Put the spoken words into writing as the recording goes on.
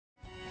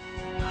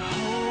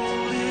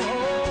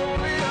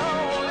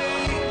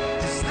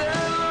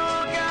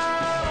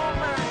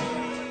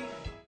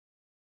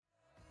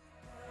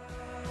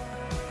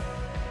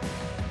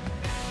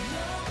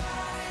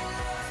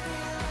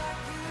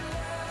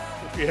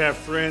you have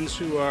friends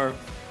who are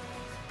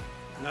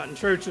not in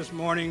church this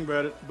morning,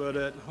 but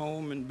at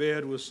home in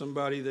bed with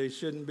somebody they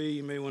shouldn't be,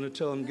 you may want to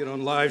tell them get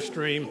on live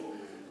stream.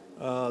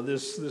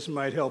 This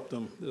might help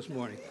them this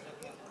morning.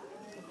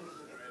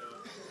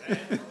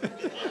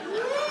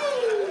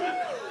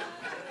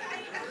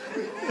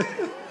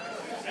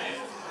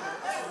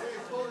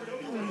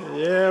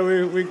 Yeah,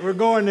 we're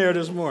going there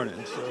this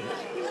morning. So.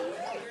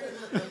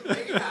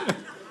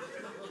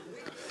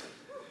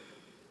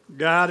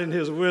 God in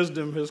his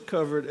wisdom has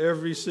covered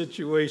every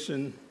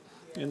situation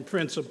and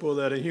principle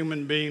that a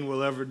human being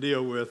will ever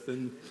deal with.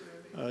 And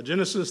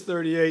Genesis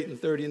 38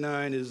 and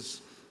 39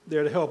 is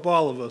there to help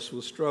all of us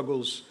with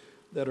struggles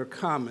that are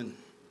common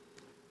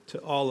to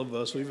all of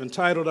us. We've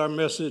entitled our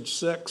message,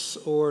 Sex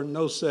or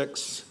No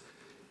Sex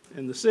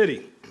in the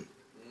City.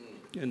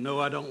 And no,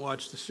 I don't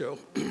watch the show.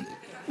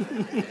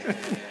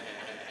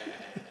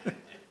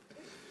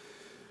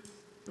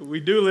 We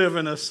do live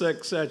in a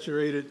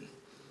sex-saturated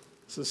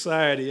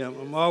society.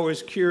 I'm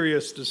always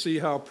curious to see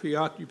how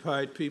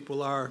preoccupied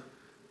people are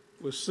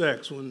with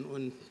sex.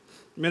 When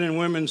men and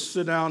women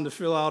sit down to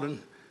fill out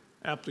an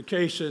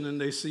application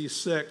and they see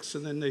sex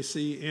and then they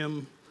see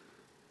M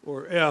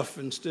or F,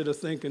 instead of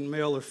thinking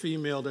male or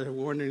female, they're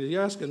wondering, are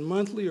you asking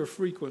monthly or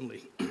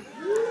frequently?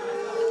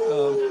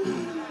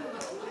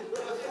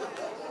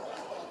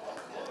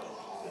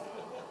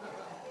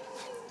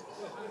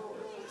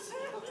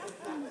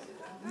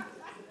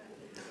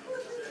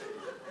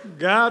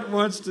 God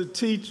wants to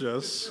teach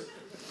us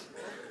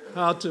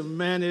how to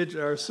manage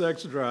our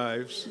sex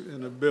drives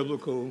in a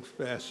biblical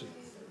fashion.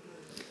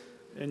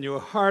 And you'll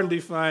hardly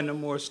find a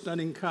more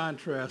stunning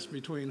contrast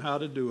between how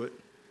to do it,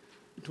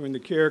 between the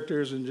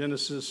characters in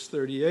Genesis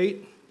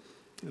 38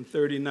 and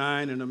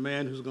 39 and a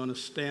man who's going to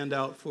stand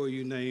out for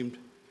you named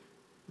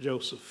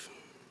Joseph.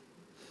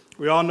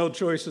 We all know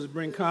choices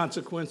bring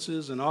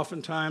consequences, and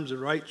oftentimes the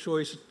right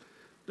choice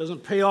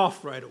doesn't pay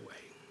off right away.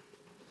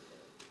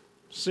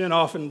 Sin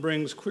often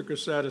brings quicker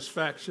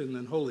satisfaction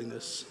than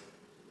holiness.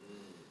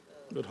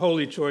 But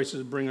holy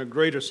choices bring a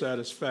greater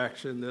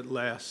satisfaction that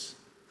lasts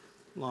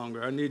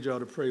longer. I need y'all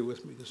to pray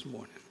with me this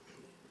morning.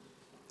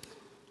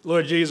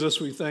 Lord Jesus,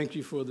 we thank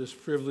you for this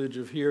privilege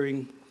of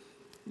hearing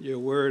your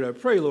word. I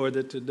pray, Lord,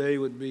 that today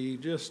would be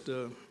just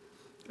a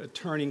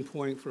turning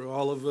point for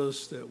all of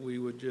us, that we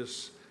would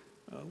just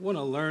want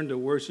to learn to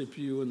worship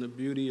you in the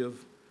beauty of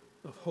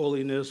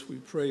holiness. We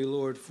pray,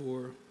 Lord,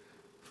 for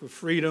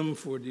freedom,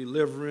 for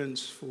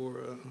deliverance, for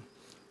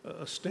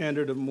a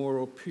standard of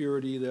moral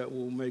purity that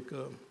will make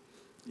an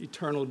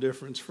eternal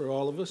difference for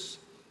all of us.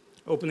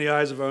 Open the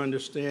eyes of our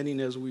understanding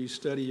as we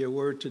study your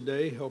word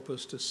today. Help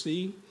us to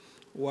see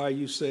why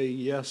you say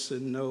yes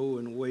and no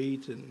and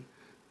wait and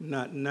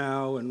not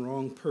now and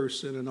wrong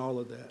person and all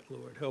of that,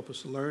 Lord. Help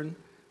us learn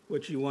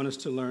what you want us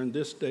to learn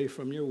this day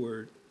from your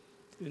word.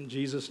 In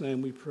Jesus'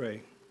 name we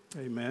pray.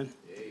 Amen.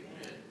 Amen.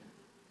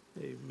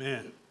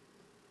 Amen.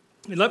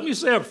 And let me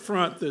say up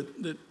front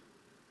that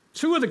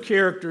two of the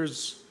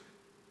characters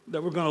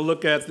that we're going to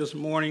look at this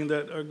morning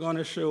that are going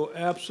to show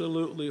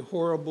absolutely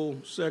horrible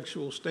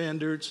sexual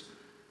standards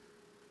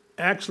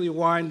actually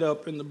wind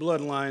up in the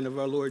bloodline of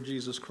our Lord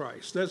Jesus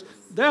Christ.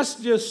 That's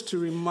just to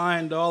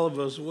remind all of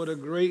us what a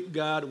great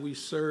God we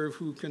serve,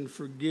 who can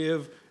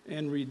forgive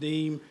and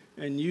redeem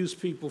and use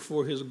people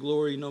for his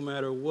glory no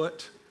matter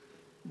what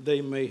they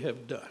may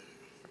have done.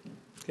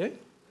 Okay?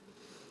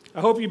 I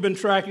hope you've been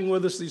tracking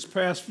with us these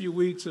past few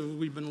weeks as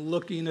we've been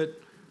looking at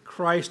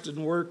Christ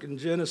and work in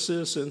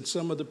Genesis and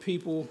some of the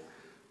people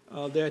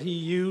that he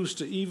used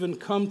to even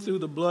come through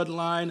the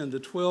bloodline and the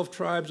 12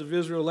 tribes of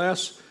Israel.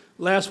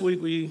 Last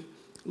week we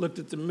looked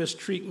at the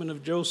mistreatment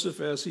of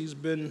Joseph as he's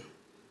been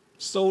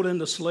sold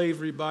into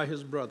slavery by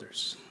his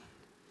brothers.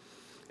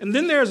 And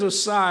then there's a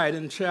side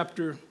in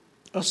chapter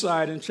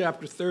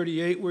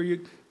 38 where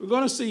we're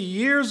going to see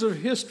years of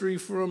history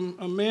from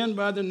a man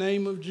by the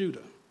name of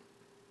Judah.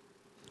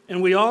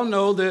 And we all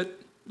know that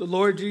the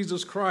Lord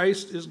Jesus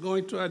Christ is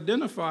going to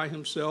identify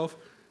himself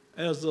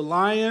as the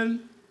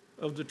Lion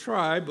of the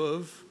tribe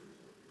of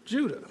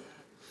Judah.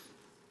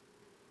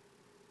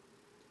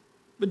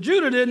 But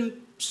Judah didn't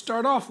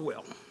start off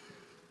well.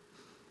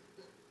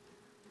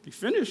 He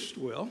finished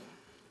well.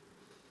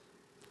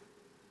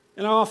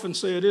 And I often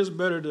say it is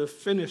better to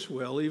finish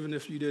well, even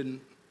if you didn't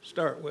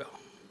start well.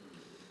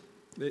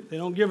 They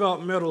don't give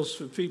out medals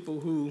for people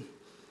who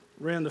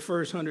ran the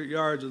first 100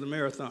 yards of the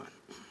marathon.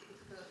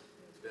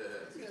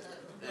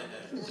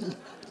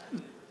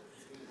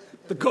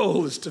 The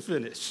goal is to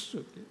finish.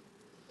 Okay.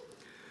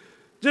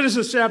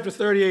 Genesis chapter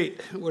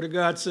 38, where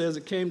God says,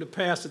 it came to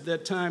pass at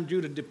that time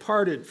Judah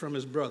departed from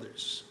his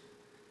brothers,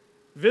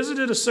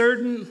 visited a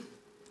certain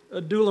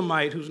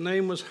Adulamite whose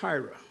name was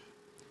Hira.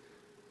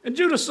 And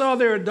Judah saw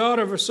there a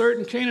daughter of a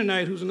certain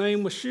Canaanite whose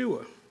name was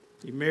Shua.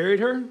 He married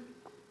her,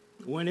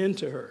 went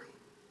into her.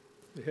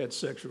 They had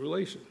sexual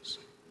relations.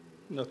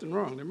 Nothing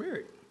wrong, they're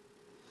married.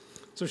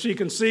 So she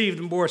conceived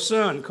and bore a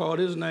son, called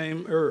his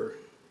name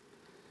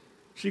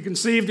She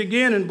conceived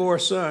again and bore a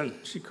son.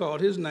 She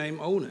called his name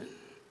Onan.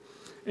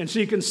 And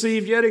she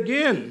conceived yet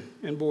again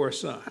and bore a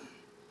son.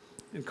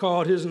 and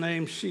called his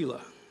name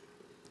Shelah.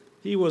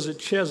 He was at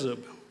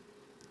Chezib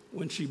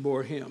when she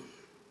bore him.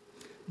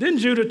 Then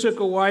Judah took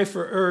a wife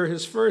for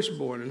his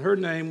firstborn, and her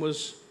name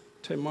was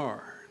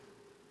Tamar.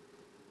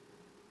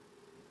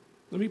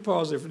 Let me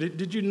pause there.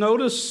 Did you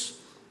notice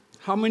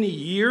how many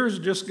years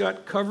just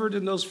got covered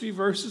in those few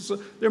verses? So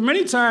there are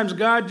many times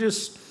God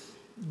just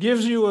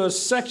gives you a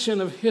section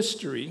of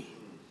history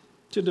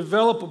to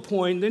develop a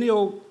point, then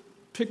he'll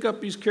pick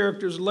up these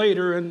characters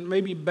later and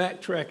maybe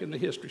backtrack in the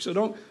history.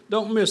 So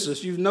don't miss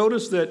this. You've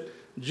noticed that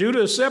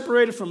Judah is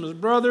separated from his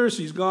brothers.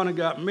 He's gone and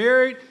got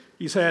married.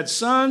 He's had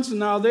sons, and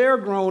now they're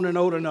grown and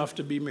old enough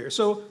to be married.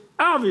 So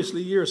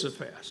obviously years have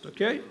passed,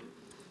 okay?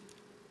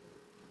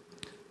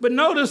 But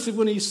notice that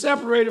when he's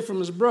separated from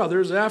his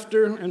brothers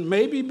after, and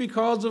maybe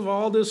because of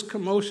all this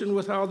commotion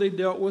with how they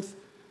dealt with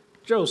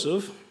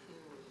Joseph,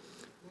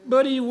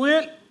 but he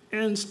went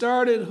and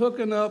started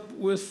hooking up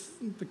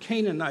with the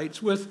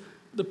Canaanites, with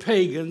the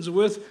pagans,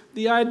 with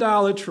the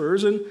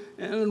idolaters,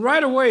 and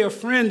right away a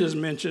friend is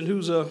mentioned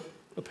who's a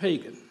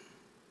pagan.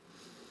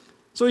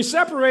 So he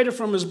separated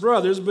from his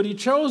brothers, but he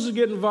chose to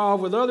get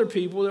involved with other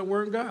people that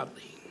weren't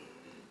godly.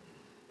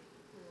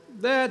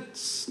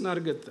 That's not a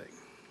good thing.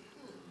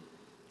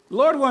 The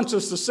Lord wants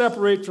us to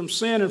separate from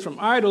sin and from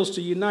idols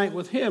to unite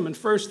with him. In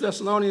 1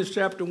 Thessalonians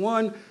chapter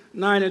 1,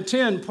 9 and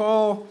 10,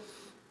 Paul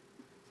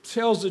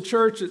tells the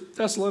church at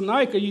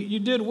Thessalonica, you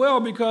did well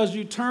because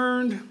you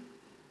turned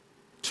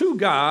to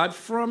God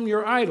from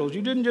your idols.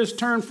 You didn't just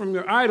turn from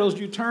your idols,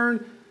 you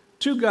turned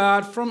to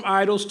God from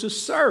idols to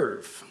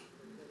serve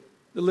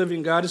the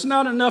living God. It's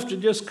not enough to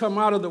just come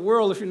out of the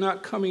world if you're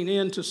not coming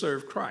in to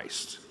serve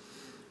Christ.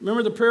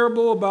 Remember the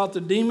parable about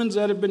the demons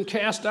that had been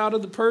cast out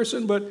of the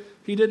person, but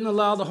he didn't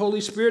allow the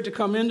Holy Spirit to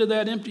come into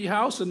that empty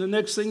house, and the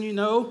next thing you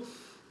know,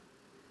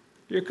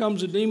 here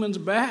comes the demons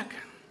back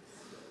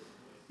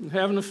and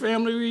having a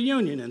family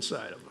reunion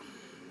inside of them.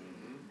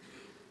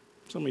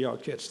 Some of y'all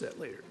catch that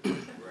later.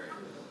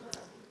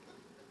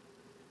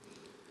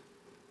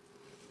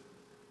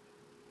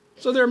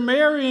 So they're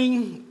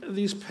marrying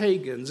these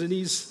pagans, and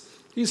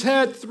he's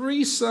had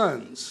 3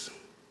 sons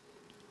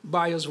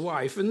by his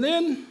wife. And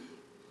then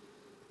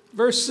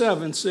verse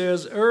 7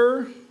 says,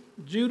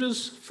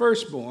 Judah's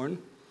firstborn,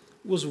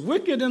 was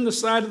wicked in the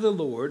sight of the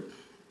Lord,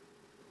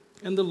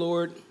 and the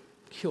Lord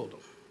killed him.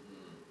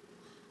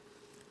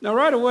 Now,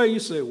 right away, you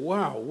say,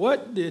 wow,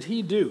 what did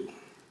he do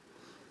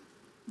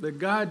that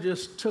God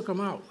just took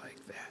him out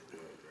like that?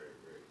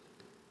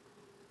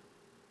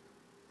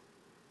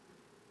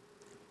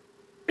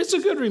 It's a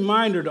good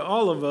reminder to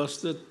all of us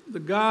that the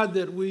God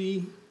that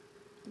we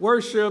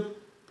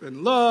worship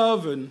and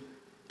love and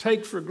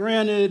take for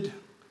granted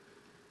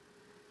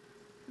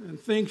and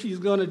think he's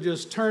going to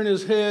just turn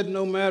his head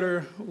no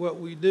matter what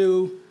we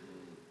do.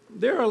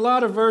 There are a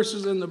lot of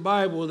verses in the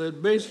Bible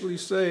that basically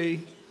say,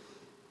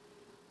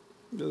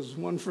 as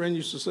one friend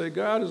used to say,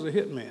 God is a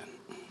hitman.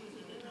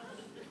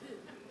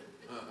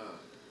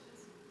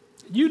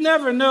 You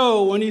never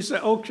know when he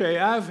said, okay,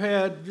 I've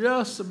had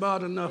just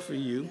about enough of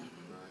you.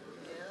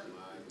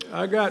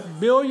 I got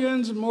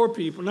billions more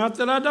people. Not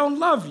that I don't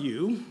love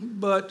you,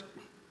 but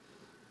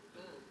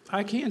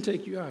I can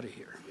take you out of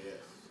here.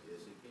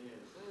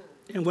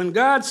 And when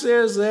God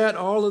says that,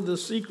 all of the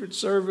Secret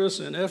Service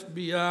and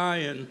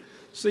FBI and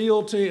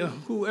SEAL team,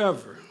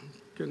 whoever,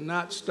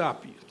 cannot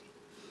stop you,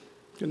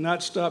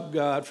 cannot stop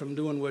God from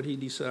doing what he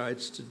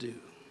decides to do.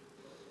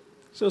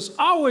 So it's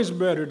always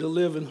better to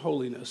live in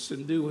holiness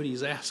and do what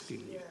he's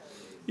asking you.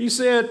 He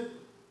said,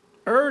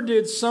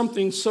 did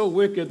something so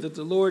wicked that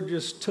the Lord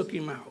just took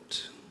him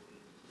out.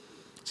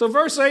 So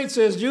verse 8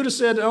 says, Judah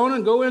said to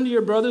Onan, go into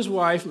your brother's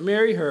wife,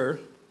 marry her,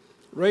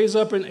 raise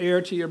up an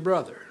heir to your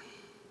brother.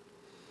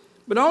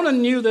 But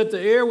Onan knew that the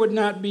heir would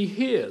not be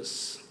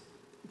his.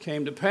 It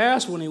came to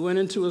pass when he went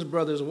into his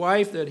brother's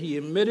wife that he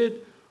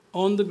emitted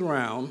on the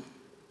ground,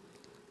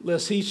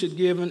 lest he should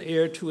give an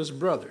heir to his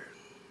brother.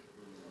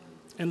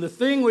 And the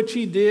thing which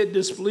he did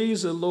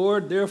displeased the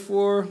Lord,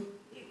 therefore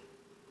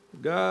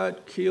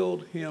God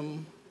killed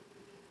him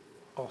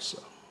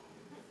also.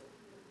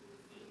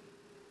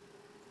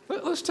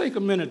 Let's take a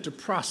minute to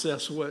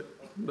process what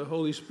the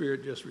Holy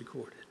Spirit just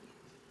recorded.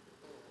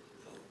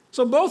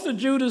 So both of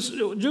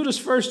Judah's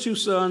first 2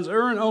 sons,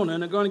 and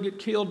Onan, are going to get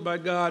killed by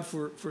God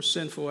for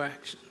sinful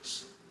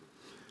actions.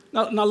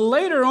 Now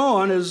later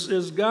on,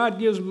 as God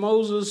gives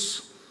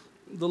Moses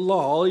the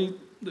law,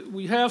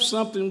 we have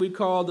something we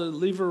call the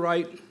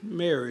Levirate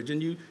marriage.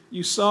 And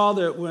you saw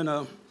that when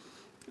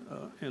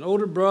an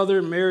older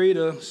brother married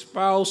a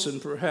spouse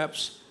and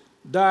perhaps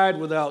died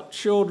without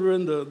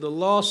children, the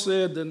law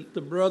said that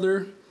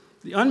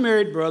the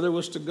unmarried brother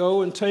was to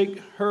go and take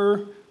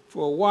her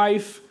for a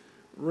wife,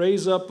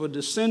 raise up a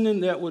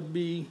descendant that would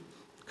be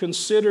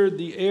considered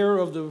the heir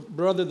of the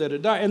brother that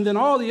had died, and then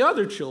all the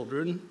other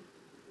children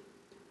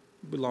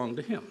belonged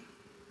to him.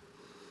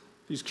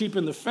 He's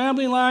keeping the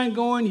family line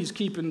going. He's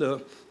keeping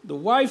the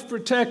wife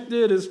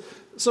protected.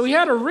 So he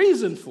had a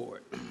reason for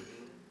it.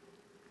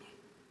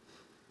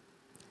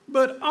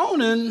 But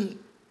Onan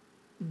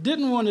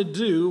didn't want to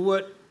do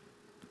what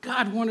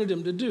God wanted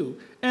him to do.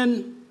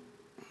 And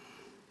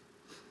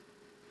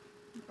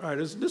All right,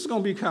 this is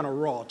going to be kind of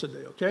raw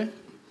today, okay?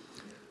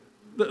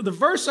 The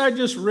verse I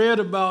just read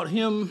about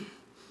him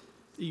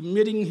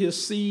emitting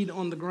his seed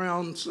on the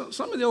ground,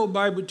 some of the old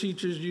Bible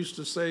teachers used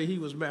to say he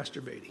was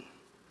masturbating.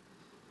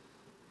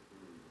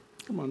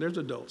 Come on, there's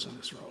adults in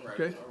this room,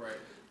 okay? All right.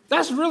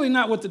 That's really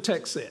not what the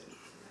text said.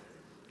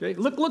 Okay,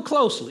 look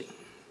closely.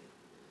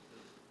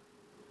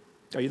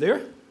 Are you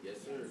there? Yes,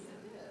 sir.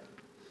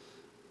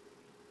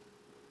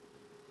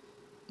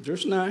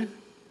 Verse 9.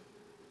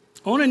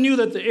 Onan knew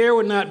that the heir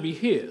would not be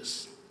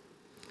his.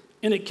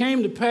 And it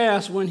came to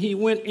pass when he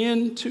went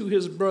into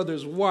his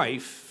brother's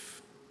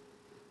wife,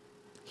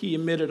 he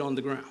emitted on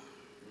the ground.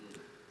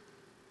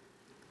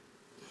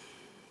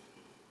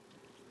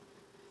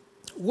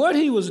 What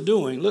he was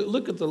doing,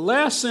 look at the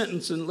last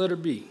sentence in letter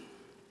B.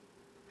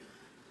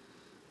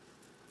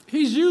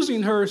 He's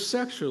using her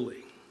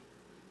sexually.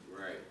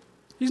 Right.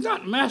 He's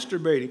not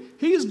masturbating.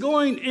 He's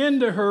going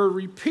into her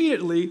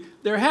repeatedly.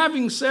 They're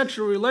having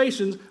sexual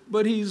relations,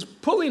 but he's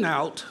pulling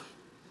out,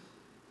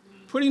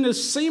 putting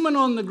his semen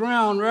on the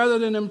ground rather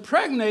than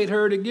impregnate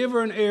her to give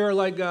her an heir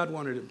like God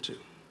wanted him to.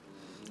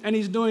 And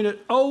he's doing it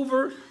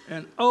over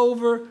and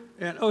over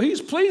and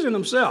he's pleasing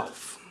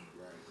himself.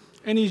 Right.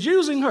 And he's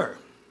using her.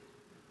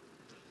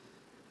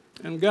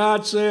 And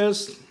God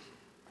says,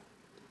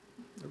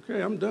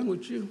 okay, I'm done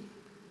with you.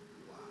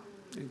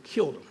 And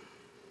killed him.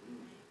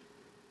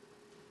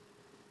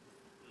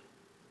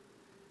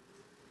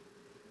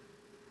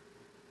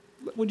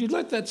 Would you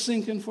let that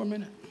sink in for a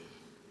minute?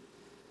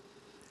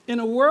 In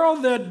a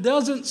world that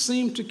doesn't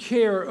seem to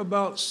care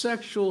about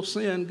sexual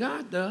sin,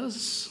 God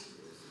does.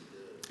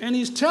 And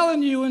he's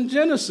telling you in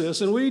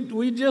Genesis, and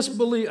we just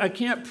believe, I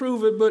can't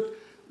prove it, but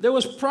there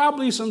was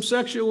probably some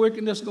sexual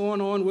wickedness going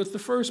on with the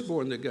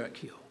firstborn that got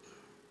killed.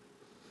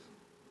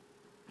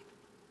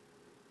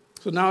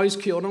 So now he's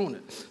killed on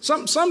it.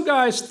 Some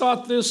guys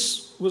thought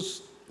this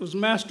was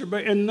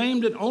masturbation and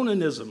named it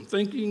onanism,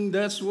 thinking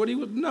that's what he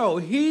would. No,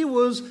 he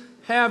was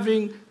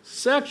having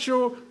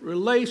sexual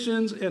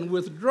relations and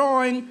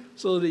withdrawing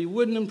so that he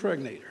wouldn't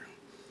impregnate her.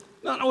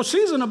 No,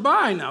 she's in a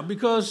bind now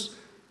because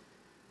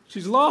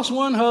she's lost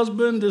one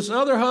husband. This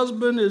other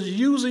husband is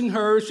using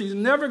her. She's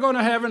never going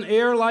to have an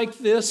heir like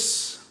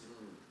this.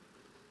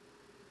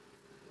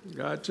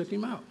 God took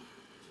him out.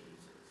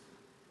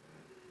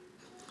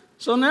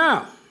 So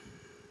now,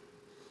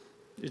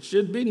 it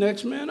should be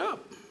next man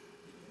up.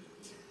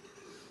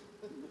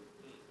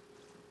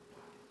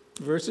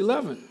 Verse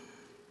 11.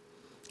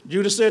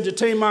 Judah said to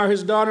Tamar,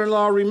 his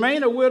daughter-in-law,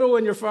 remain a widow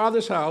in your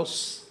father's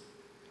house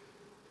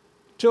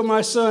till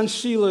my son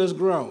Shelah is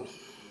grown.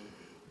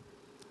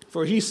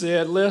 For he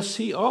said, lest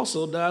he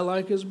also die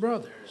like his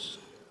brothers.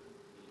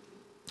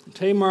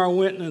 Tamar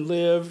went and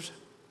lived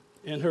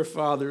in her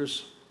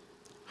father's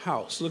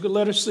house. Look at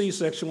letter C,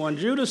 section 1.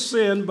 Judah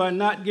sinned by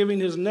not giving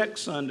his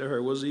next son to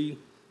her. Was he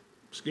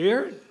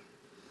scared?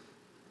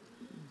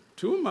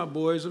 2 of my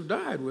boys have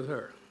died with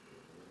her.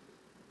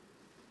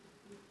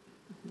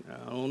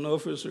 I don't know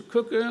if it's her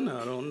cooking.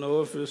 I don't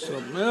know if it's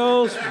something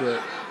else,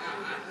 but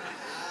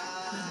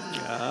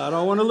I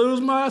don't want to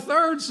lose my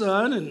third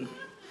son.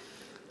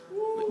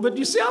 But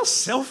you see how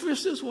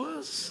selfish this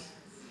was?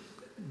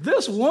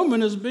 This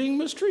woman is being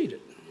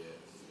mistreated.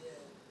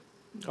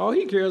 All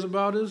he cares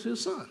about is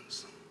his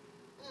sons.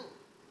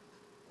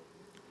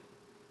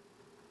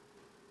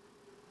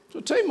 So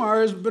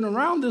Tamar has been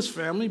around this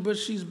family, but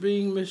she's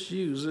being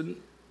misused. And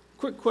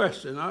quick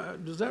question,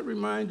 does that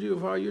remind you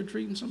of how you're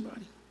treating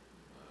somebody?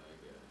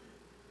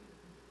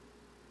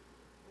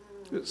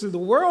 See, the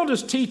world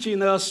is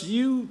teaching us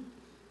you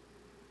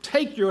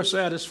take your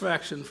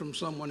satisfaction from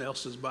someone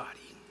else's body.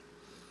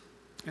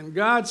 And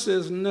God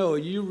says, no,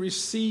 you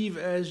receive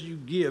as you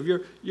give.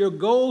 Your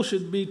goal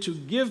should be to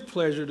give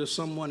pleasure to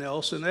someone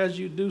else, and as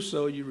you do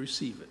so, you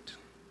receive it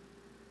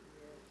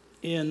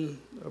in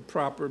a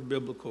proper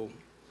biblical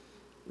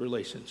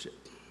relationship.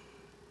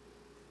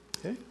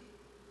 Okay?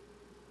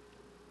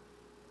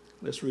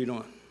 Let's read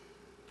on.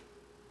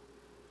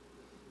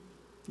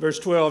 Verse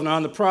 12, now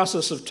in the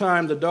process of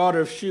time, the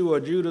daughter of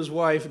Shua, Judah's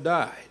wife,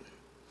 died.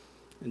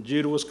 And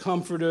Judah was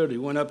comforted. He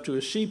went up to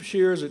his sheep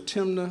shearers at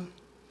Timnah,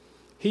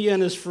 he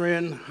and his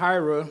friend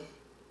Hira,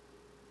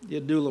 the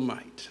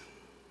Adulamite.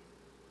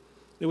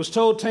 It was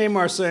told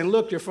Tamar, saying,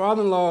 look, your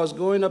father-in-law is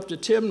going up to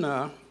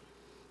Timnah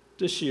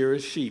to shear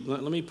his sheep.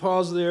 Let me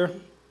pause there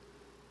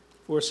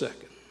for a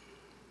second.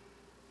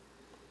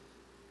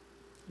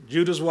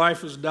 Judah's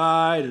wife has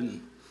died,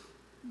 and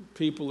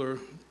people are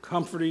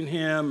comforting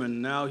him,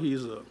 and now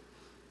he's a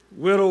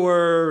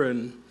widower,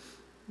 and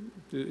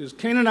his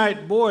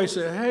Canaanite boy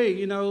said, hey,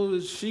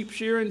 it's sheep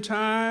shearing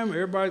time,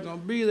 everybody's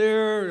going to be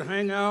there,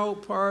 hang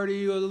out,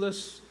 party, or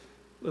let's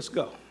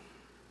go.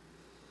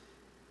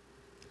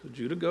 So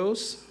Judah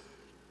goes.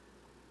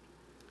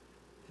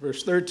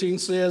 Verse 13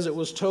 says, it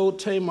was told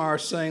Tamar,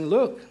 saying,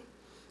 look,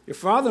 your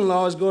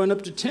father-in-law is going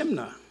up to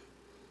Timnah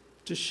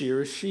to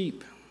shear his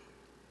sheep.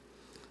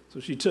 So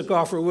she took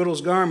off her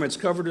widow's garments,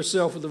 covered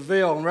herself with a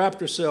veil, and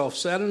wrapped herself,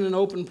 sat in an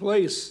open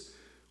place,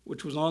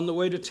 which was on the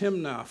way to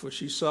Timnah, for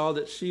she saw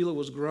that Shelah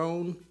was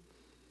grown,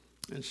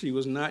 and she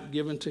was not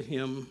given to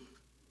him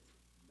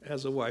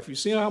as a wife. You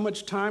see how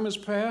much time has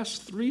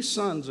passed? 3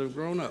 sons have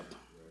grown up.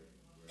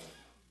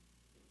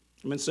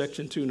 I'm in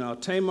section 2 now.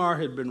 Tamar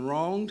had been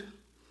wronged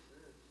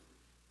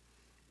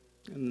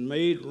and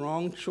made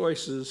wrong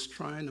choices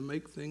trying to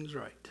make things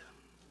right.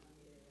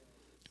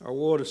 Our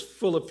world is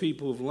full of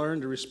people who've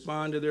learned to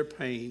respond to their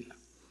pain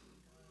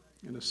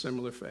in a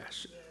similar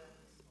fashion.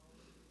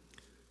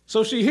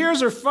 So she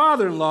hears her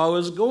father-in-law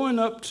is going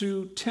up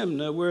to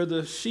Timnah, where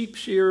the sheep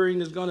shearing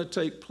is going to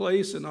take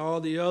place and all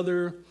the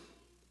other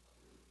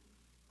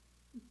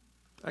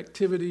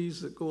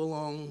activities that go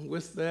along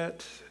with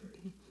that,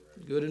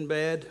 good and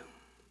bad.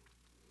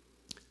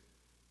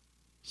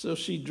 So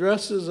she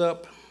dresses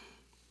up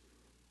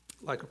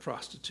like a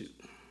prostitute.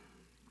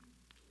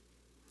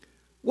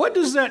 What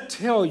does that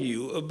tell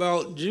you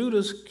about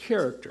Judah's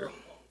character?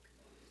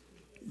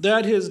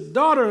 That his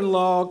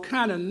daughter-in-law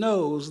kind of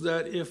knows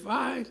that if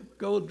I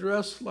go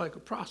dressed like a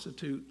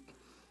prostitute,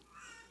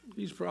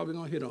 he's probably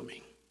going to hit on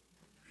me.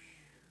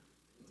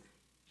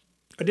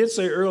 I did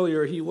say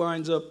earlier he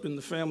winds up in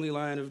the family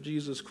line of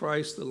Jesus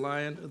Christ, the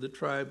Lion of the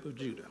tribe of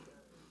Judah.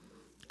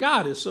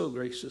 God is so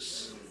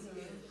gracious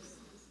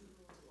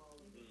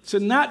to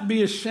not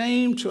be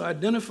ashamed to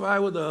identify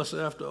with us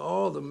after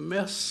all the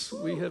mess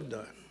we have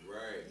done.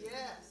 Right.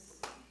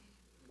 Yes.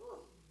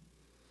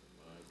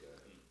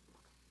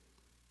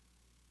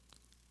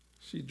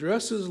 She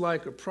dresses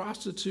like a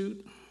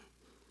prostitute.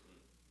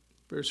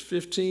 Verse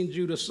 15,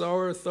 Judah saw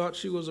her, thought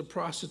she was a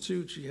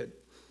prostitute. She had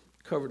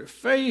covered her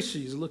face.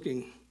 She's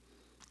looking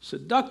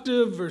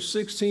seductive. Verse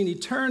 16, he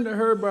turned to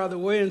her by the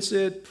way and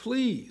said,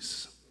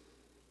 please,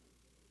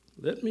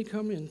 let me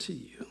come in to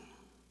you.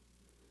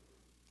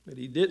 But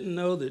he didn't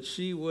know that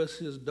she was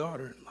his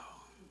daughter-in-law.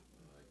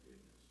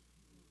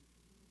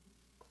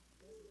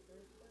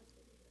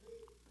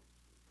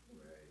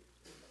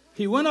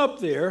 He went up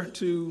there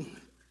to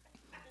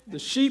the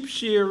sheep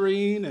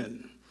shearing,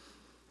 and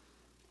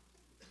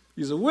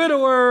he's a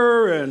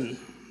widower, and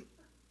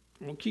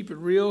I'm going to keep it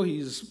real.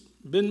 He's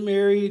been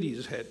married,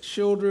 he's had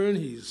children,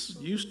 he's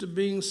used to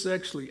being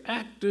sexually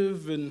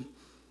active,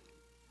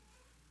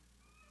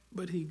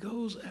 but he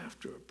goes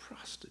after a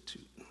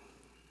prostitute.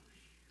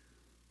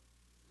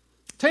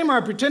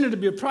 Tamar pretended to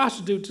be a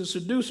prostitute to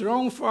seduce her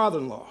own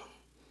father-in-law,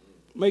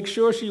 make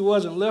sure she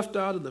wasn't left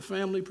out of the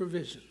family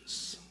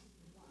provisions.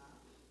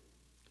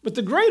 But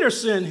the greater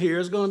sin here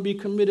is going to be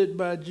committed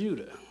by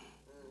Judah,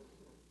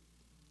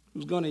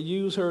 who's going to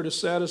use her to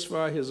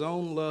satisfy his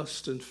own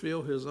lust and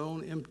fill his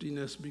own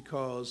emptiness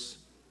because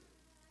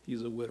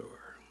he's a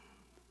widower.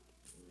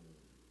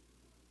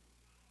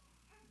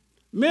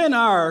 Men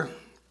are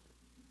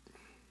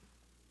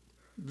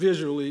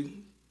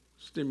visually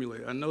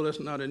stimulated. I know that's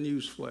not a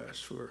news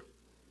flash for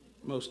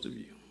most of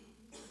you.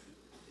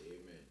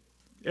 Amen.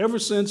 Ever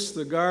since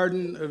the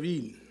Garden of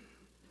Eden,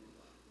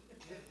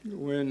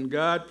 when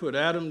God put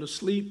Adam to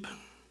sleep,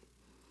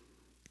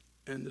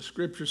 and the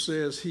scripture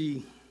says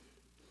he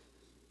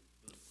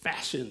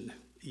fashioned,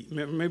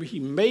 maybe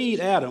he made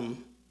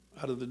Adam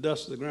out of the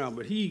dust of the ground,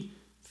 but he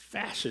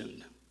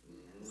fashioned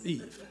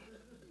Eve.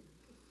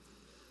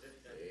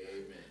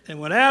 Amen.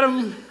 And when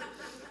Adam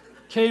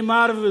came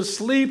out of his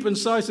sleep and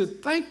saw, he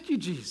said, thank you,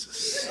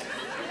 Jesus.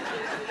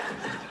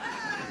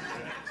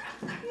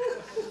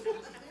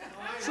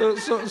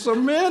 So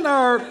men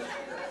are,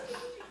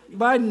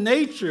 by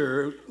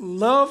nature,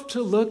 love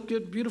to look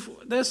at beautiful.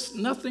 There's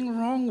nothing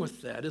wrong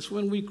with that. It's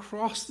when we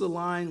cross the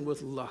line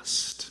with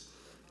lust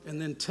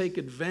and then take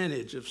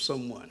advantage of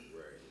someone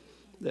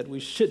that we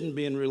shouldn't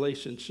be in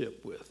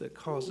relationship with that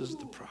causes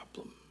the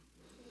problem.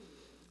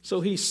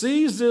 So he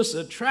sees this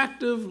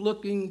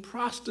attractive-looking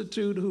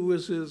prostitute who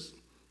is his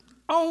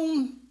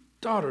own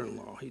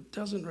daughter-in-law. He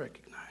doesn't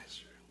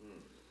recognize her.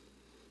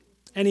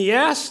 And he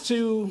asks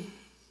to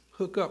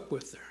hook up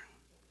with her.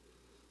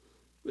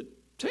 But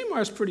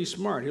Tamar's pretty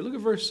smart. Here, look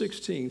at verse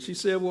 16. She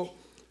said, well,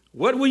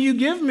 what will you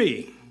give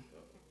me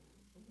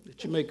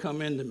that you may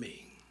come into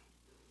me?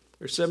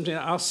 Verse 17,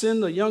 I'll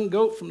send a young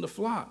goat from the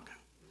flock.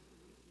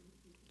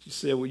 She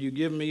said, will you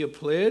give me a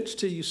pledge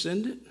till you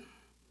send it?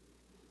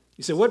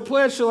 He said, what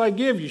pledge shall I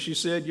give you? She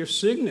said, your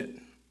signet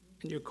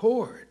and your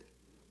cord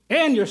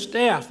and your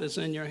staff that's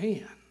in your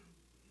hand.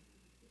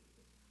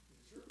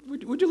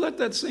 Would you let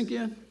that sink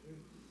in?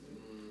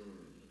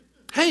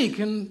 Hey,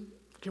 can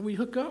we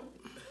hook up?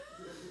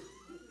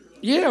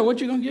 Yeah,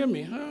 what you gonna give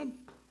me?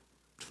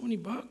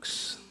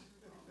 $20.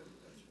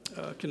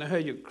 Can I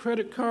have your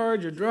credit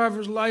card, your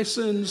driver's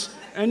license,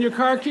 and your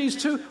car keys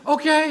too?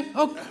 Okay.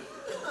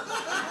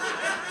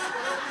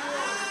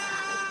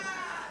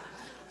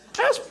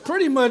 That's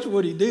pretty much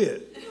what he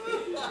did.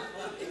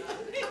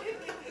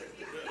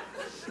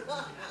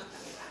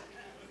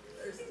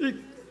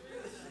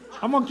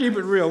 I'm going to keep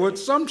it real.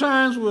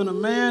 Sometimes when a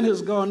man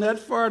has gone that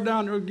far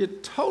down, he'll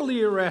get totally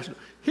irrational.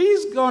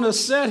 He's going to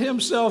set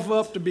himself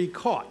up to be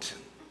caught.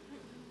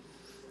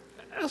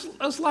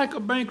 That's like a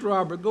bank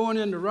robber going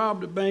in to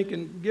rob the bank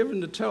and giving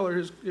the teller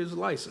his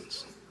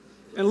license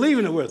and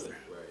leaving it with her.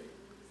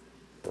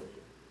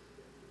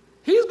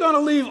 He's going to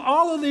leave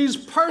all of these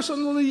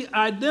personally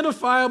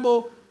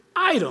identifiable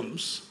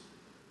items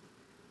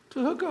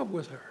to hook up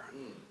with her.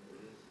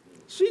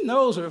 She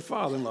knows her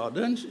father-in-law,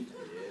 doesn't she?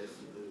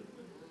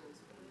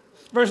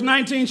 Verse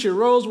 19, she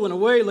arose, went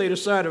away, laid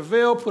aside her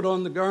veil, put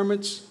on the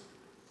garments.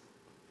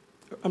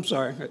 I'm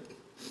sorry,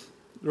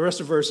 the rest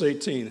of verse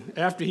 18.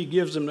 After he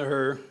gives them to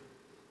her,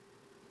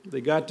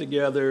 they got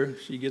together,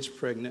 she gets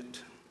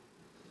pregnant.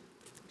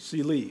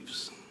 She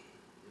leaves.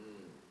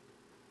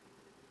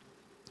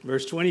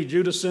 Verse 20,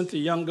 Judah sent the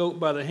young goat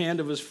by the hand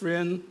of his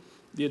friend,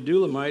 the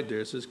Adulamite,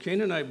 there's his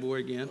Canaanite boy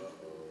again,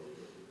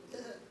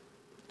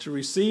 to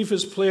receive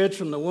his pledge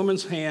from the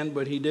woman's hand,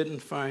 but he didn't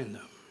find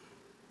them.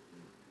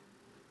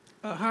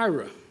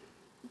 Hira,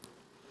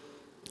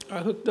 I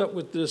hooked up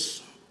with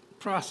this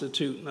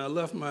prostitute, and I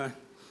left my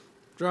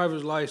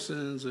driver's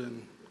license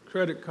and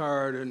credit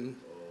card and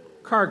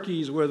car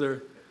keys with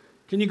her.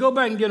 Can you go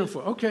back and get them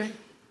for? Okay.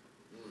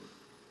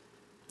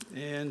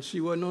 And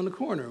she wasn't on the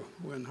corner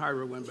when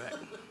Hira went back.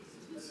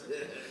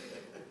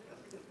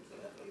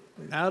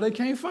 Now they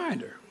can't find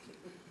her.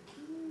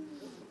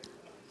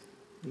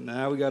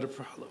 Now we got a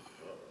problem.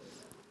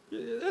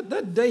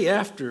 That day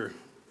after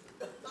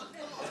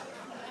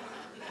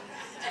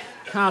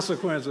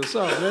consequences,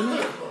 so, didn't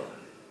it?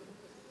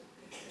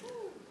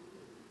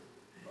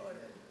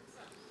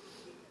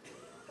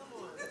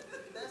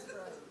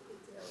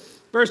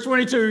 Verse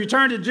 22, he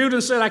returned to Judah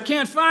and said, I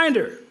can't find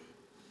her.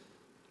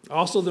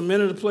 Also the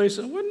men of the place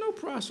said, wasn't no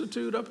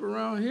prostitute up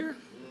around here.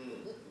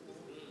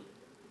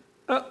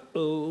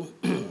 Uh-oh.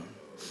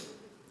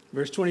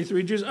 Verse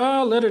 23, Jesus,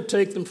 let her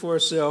take them for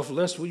herself,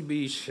 lest we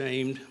be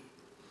shamed.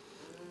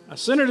 I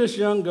sent her this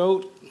young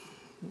goat,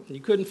 and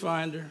you couldn't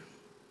find her.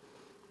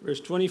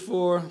 Verse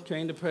 24,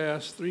 came to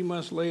pass 3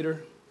 months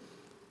later,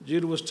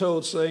 Judah was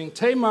told, saying,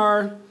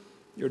 Tamar,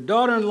 your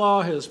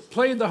daughter-in-law has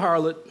played the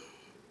harlot.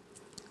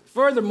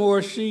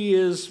 Furthermore, she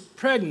is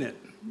pregnant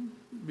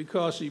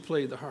because she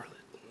played the harlot.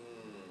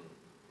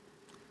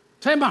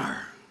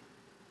 Tamar,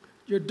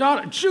 your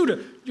daughter, Judah,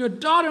 your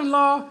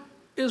daughter-in-law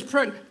is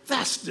pregnant.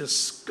 That's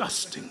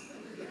disgusting.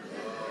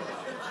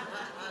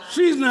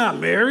 She's not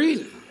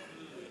married.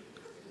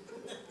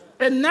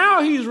 And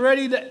now he's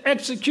ready to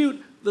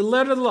execute the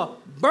letter of the law.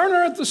 Burn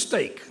her at the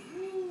stake.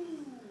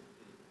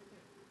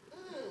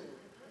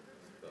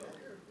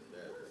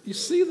 You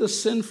see the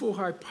sinful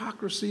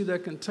hypocrisy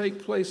that can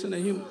take place in a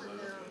human?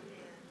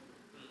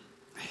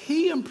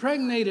 He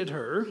impregnated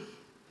her.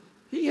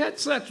 He had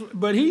sex,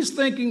 but he's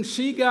thinking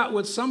she got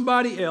with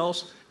somebody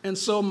else, and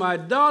so my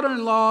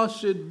daughter-in-law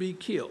should be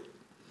killed.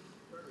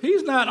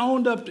 He's not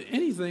owned up to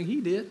anything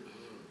he did.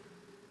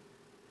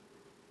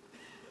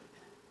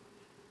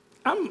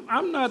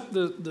 I'm not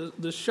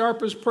the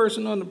sharpest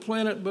person on the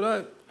planet,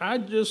 but I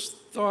just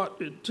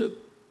thought it took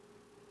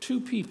 2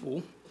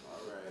 people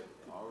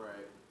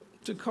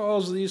to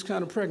cause these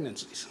kind of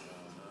pregnancies.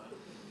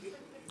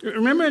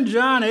 Remember in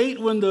John 8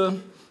 when the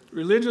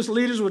religious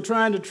leaders were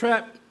trying to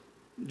trap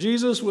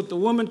Jesus with the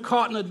woman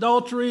caught in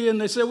adultery,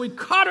 and they said, we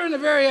caught her in the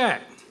very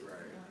act.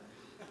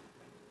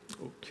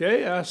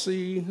 Okay, I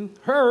see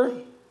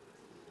her.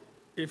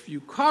 If you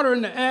caught her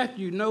in the act,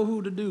 you know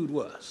who the dude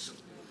was.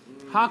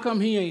 How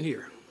come he ain't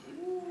here?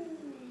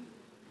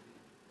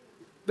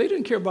 They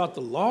didn't care about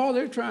the law.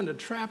 They're trying to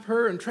trap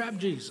her and trap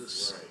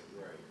Jesus.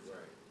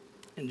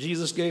 And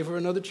Jesus gave her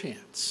another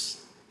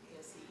chance.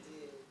 Yes, he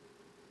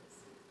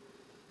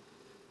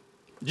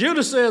did.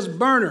 Judah says,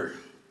 burn her,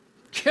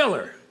 kill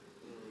her.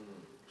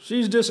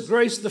 She's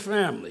disgraced the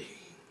family.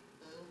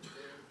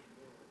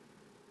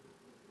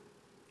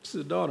 This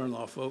is a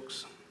daughter-in-law,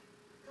 folks.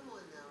 Come on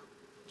now.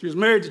 She was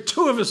married to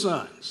 2 of his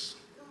sons.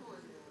 Come on now.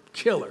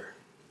 Kill her.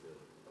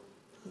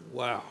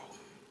 Wow.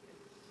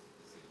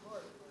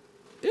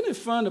 Isn't it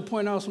fun to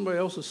point out somebody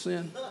else's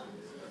sin?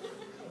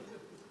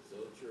 So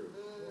true.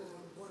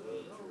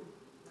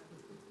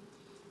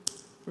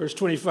 Verse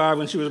 25,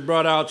 when she was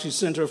brought out, she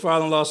sent her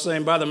father-in-law,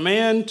 saying, by the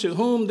man to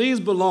whom these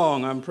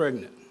belong, I'm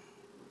pregnant.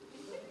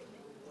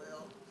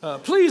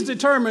 Please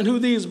determine who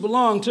these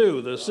belong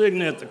to, the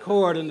signet, the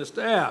cord, and the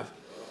staff.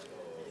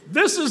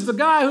 This is the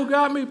guy who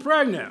got me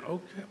pregnant.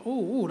 Okay.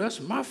 Oh, that's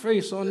my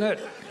face on that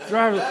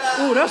driver.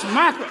 Oh, that's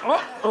my.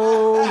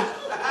 Uh-oh.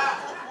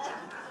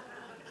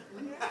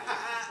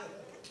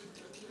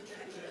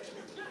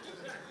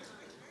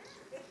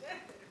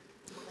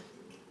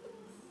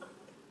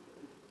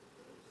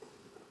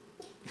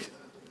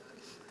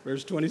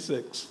 Verse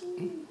 26.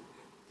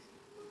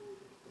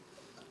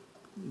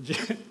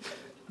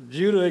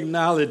 Judah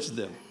acknowledged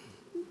them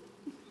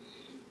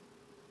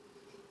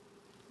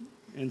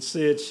and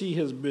said, she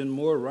has been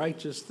more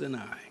righteous than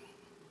I,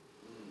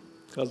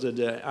 because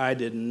I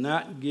did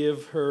not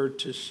give her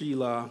to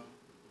Shelah,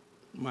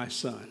 my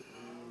son.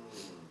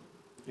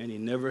 And he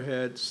never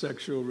had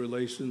sexual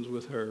relations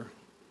with her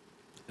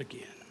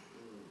again.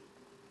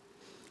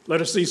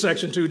 Let us see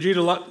section 2.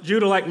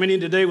 Judah, like many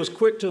today, was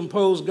quick to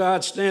impose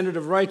God's standard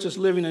of righteous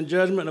living and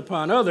judgment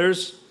upon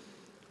others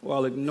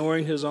while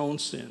ignoring his own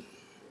sin.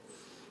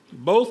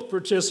 Both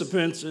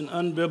participants in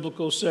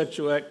unbiblical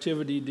sexual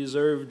activity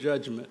deserve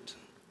judgment.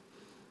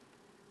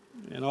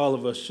 And all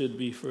of us should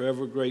be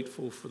forever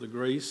grateful for the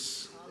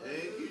grace.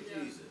 Thank you,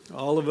 Jesus.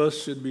 All of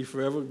us should be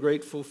forever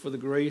grateful for the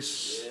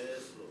grace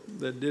Yes, Lord.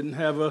 that didn't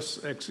have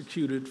us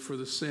executed for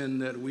the sin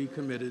that we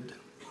committed,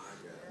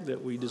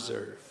 that we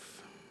deserve.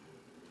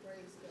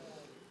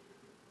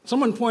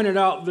 Someone pointed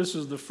out this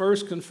is the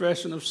first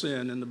confession of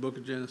sin in the book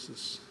of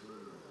Genesis.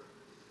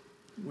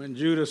 When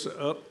Judas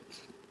up,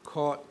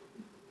 caught,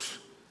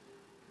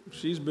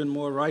 she's been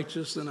more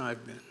righteous than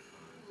I've been.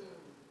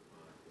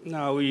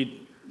 Now,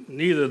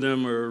 neither of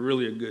them are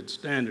really a good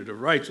standard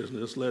of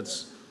righteousness.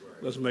 Let's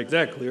make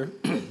that clear.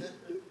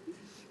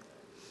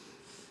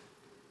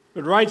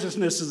 But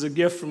righteousness is a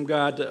gift from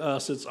God to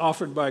us. It's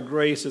offered by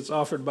grace. It's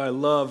offered by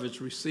love. It's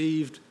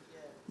received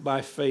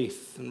by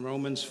faith. In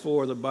Romans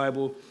 4, the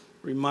Bible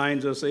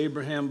reminds us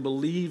Abraham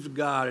believed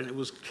God, and it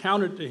was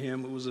counted to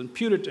him. It was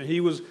imputed to him. He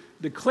was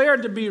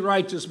declared to be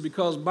righteous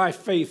because by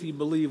faith he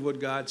believed what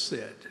God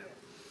said.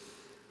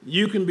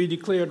 You can be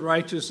declared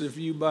righteous if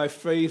you by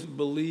faith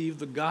believe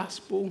the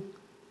gospel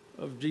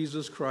of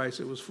Jesus Christ.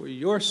 It was for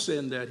your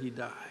sin that he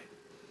died.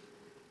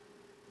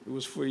 It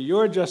was for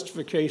your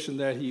justification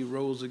that he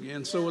rose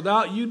again. So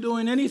without you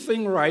doing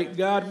anything right,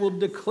 God will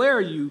declare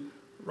you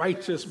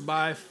righteous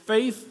by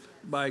faith,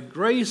 by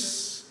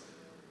grace,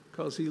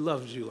 because he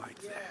loves you like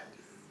that.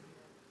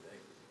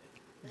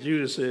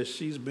 Judas says,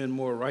 she's been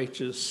more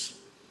righteous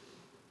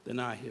than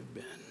I have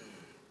been.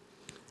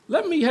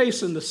 Let me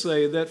hasten to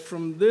say that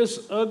from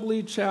this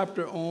ugly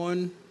chapter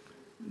on,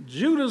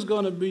 Judah's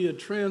going to be a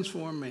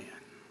transformed man.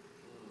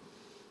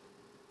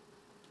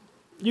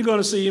 You're going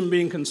to see him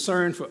being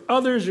concerned for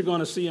others. You're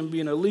going to see him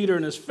being a leader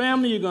in his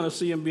family. You're going to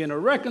see him being a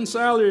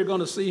reconciler. You're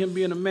going to see him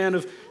being a man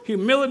of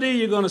humility.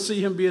 You're going to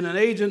see him being an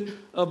agent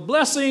of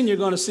blessing. You're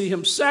going to see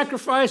him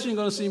sacrificing. You're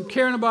going to see him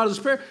caring about his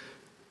prayer.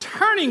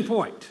 Turning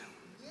point.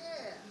 Yeah.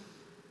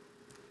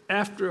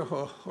 After a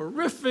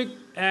horrific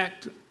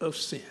act of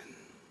sin.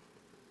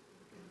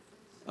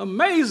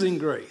 Amazing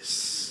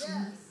grace.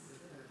 Yes.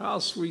 How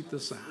sweet the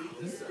sound.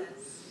 Yes.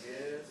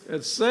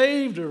 It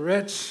saved a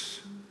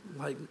wretch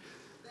like me.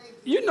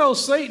 You know,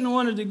 Satan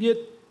wanted to get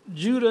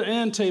Judah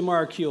and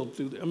Tamar killed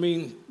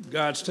through.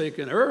 God's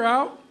taken her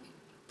out.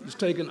 He's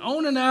taken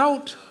Onan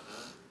out.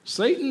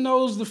 Satan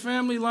knows the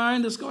family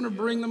line that's going to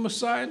bring the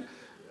Messiah.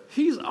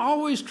 He's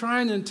always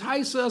trying to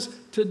entice us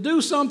to do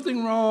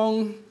something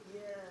wrong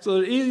so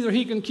that either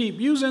he can keep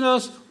using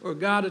us or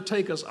God to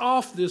take us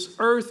off this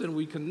earth and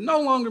we can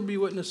no longer be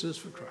witnesses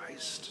for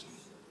Christ.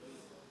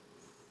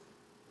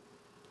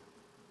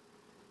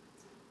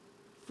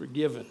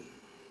 Forgiven.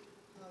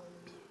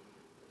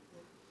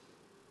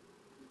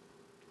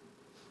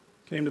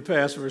 Came to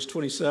pass, verse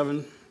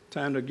 27,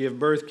 time to give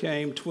birth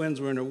came, twins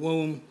were in her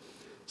womb.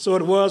 So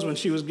it was when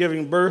she was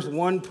giving birth,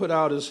 one put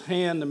out his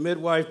hand, the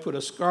midwife put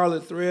a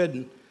scarlet thread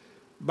and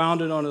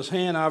bound it on his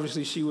hand.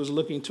 Obviously, she was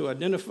looking to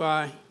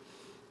identify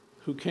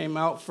who came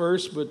out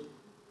first, but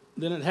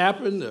then it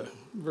happened,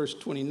 verse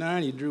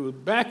 29, he drew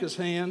back his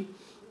hand.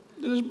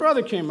 Then his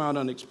brother came out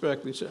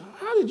unexpectedly and said,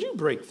 how did you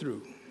break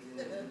through?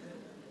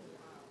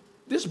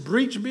 This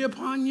breach be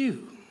upon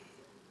you.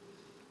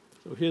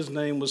 So his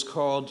name was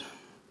called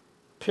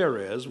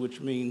Perez,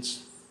 which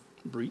means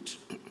breach.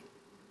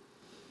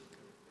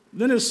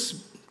 Then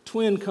his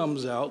twin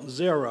comes out,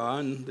 Zerah,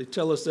 and they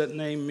tell us that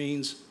name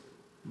means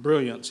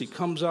brilliance. He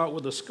comes out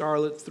with a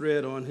scarlet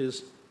thread on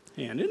his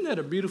hand. Isn't that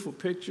a beautiful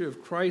picture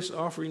of Christ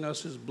offering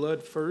us his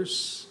blood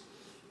first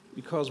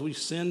because we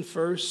sinned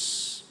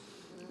first,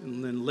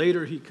 and then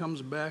later he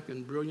comes back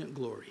in brilliant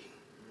glory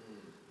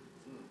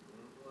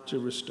to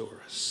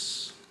restore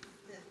us.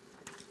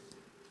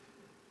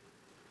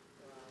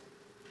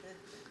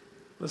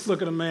 Let's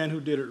look at a man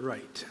who did it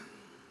right.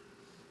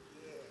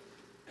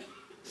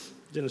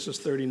 Genesis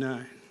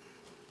 39.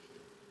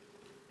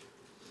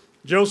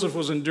 Joseph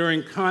was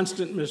enduring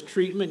constant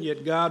mistreatment,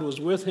 yet God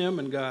was with him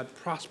and God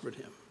prospered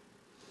him.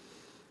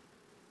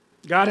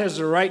 God has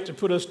the right to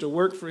put us to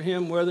work for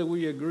him whether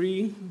we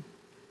agree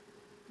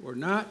or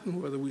not,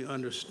 whether we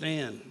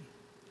understand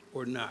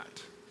or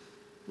not.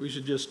 We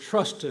should just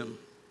trust him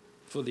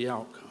for the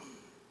outcome.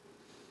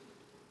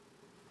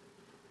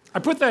 I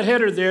put that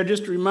header there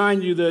just to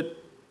remind you that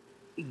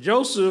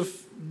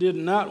Joseph did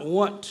not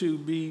want to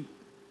be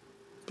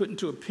put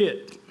into a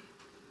pit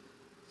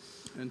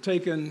and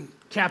taken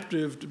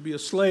captive to be a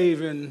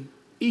slave in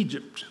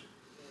Egypt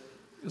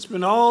and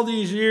spend all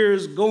these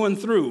years going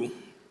through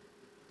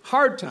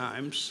hard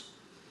times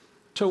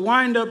to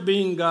wind up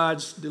being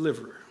God's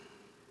deliverer.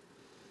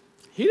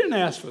 He didn't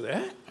ask for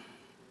that.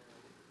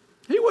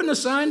 He wouldn't have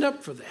signed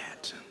up for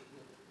that.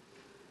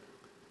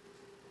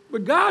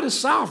 But God is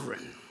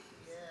sovereign.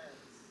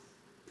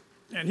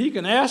 And he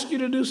can ask you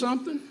to do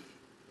something,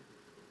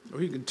 or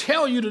he can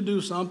tell you to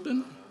do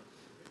something,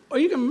 or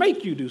he can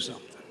make you do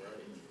something.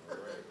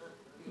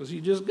 Because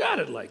he just got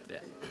it like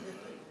that.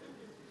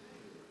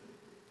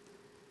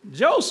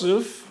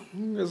 Joseph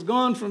has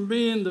gone from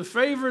being the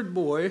favored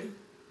boy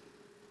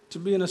to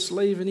being a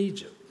slave in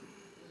Egypt.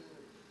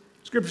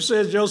 Scripture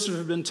says Joseph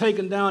had been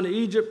taken down to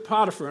Egypt.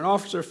 Potiphar, an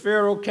officer of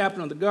Pharaoh,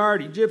 captain of the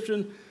guard,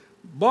 Egyptian,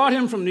 bought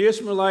him from the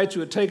Ishmaelites who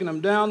had taken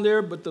him down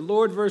there. But the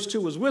Lord, verse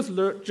 2, was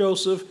with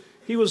Joseph.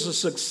 He was a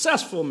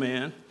successful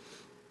man,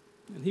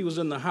 and he was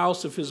in the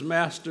house of his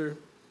master,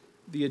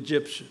 the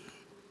Egyptian.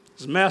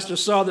 His master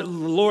saw that the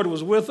Lord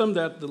was with him,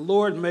 that the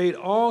Lord made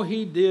all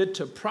he did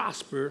to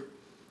prosper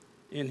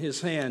in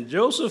his hand.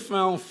 Joseph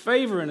found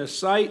favor in his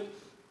sight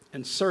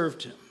and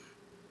served him.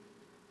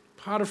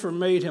 Potiphar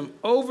made him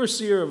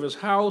overseer of his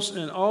house,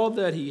 and all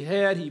that he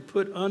had he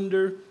put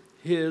under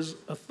his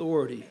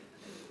authority.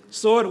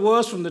 So it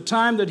was from the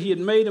time that he had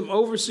made him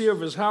overseer of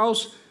his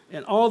house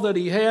and all that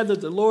he had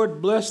that the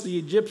Lord blessed the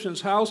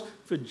Egyptian's house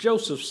for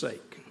Joseph's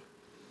sake.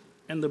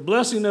 And the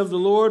blessing of the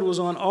Lord was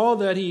on all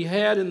that he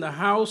had in the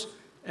house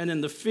and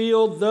in the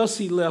field. Thus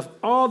he left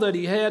all that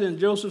he had in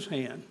Joseph's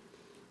hand.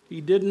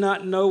 He did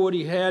not know what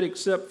he had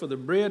except for the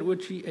bread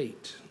which he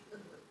ate.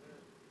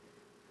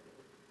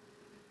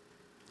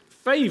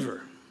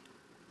 Favor.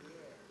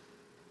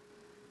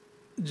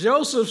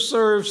 Joseph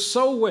served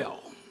so well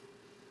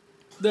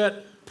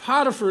that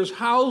Potiphar's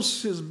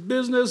house, his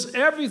business,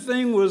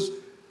 everything was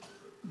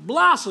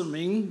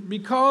blossoming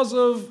because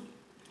of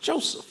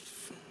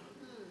Joseph.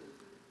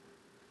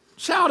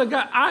 Child of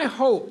God, I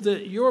hope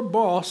that your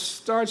boss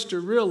starts to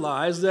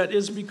realize that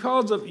it's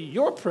because of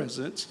your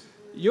presence,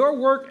 your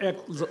work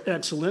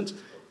excellence,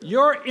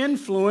 your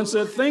influence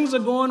that things are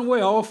going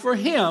well for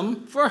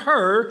him, for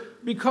her,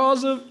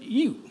 because of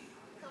you.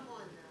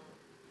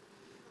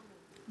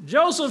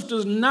 Joseph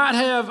does not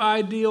have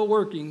ideal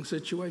working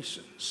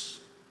situations,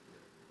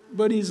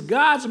 but he's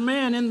God's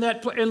man in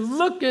that place. And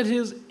look at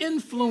his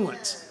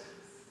influence.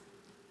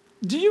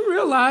 Do you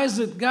realize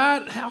that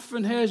God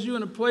often has you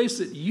in a place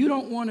that you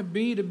don't want to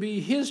be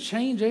his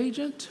change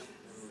agent?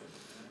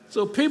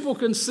 So people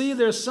can see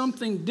there's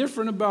something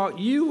different about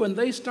you and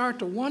they start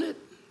to want it.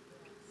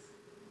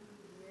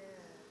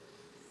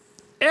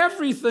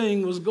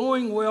 Everything was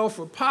going well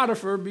for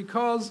Potiphar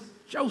because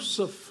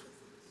Joseph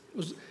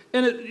was.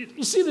 And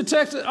you see the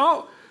text,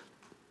 all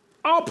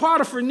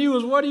Potiphar knew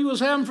was what he was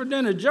having for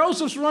dinner.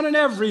 Joseph's running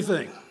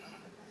everything.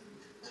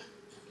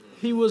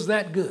 He was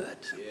that good.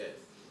 Yes.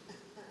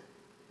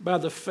 By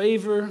the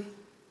favor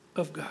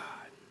of God.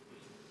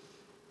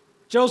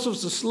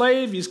 Joseph's a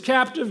slave, he's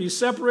captive, he's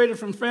separated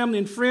from family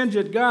and friends,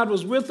 yet God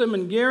was with him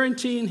and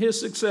guaranteeing his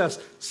success.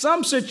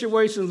 Some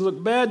situations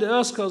look bad to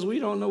us because we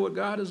don't know what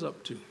God is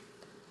up to.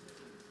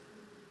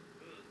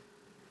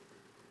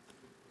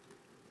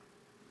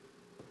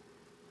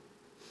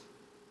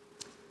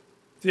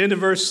 At the end of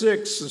verse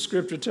 6, the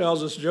scripture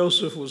tells us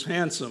Joseph was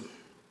handsome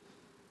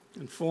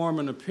in form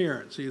and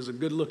appearance. He is a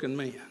good-looking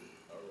man.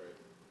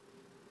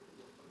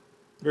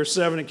 Verse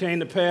 7, it came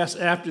to pass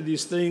after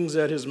these things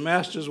that his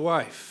master's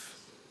wife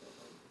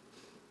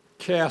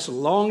cast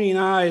longing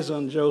eyes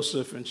on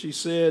Joseph, and she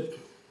said,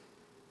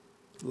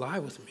 lie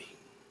with me.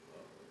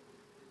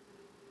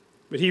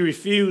 But he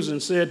refused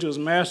and said to his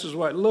master's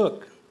wife,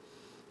 look,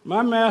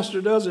 my master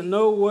doesn't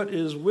know what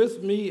is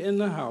with me in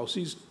the house.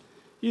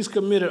 He's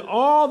committed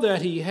all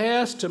that he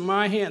has to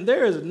my hand.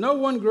 There is no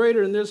one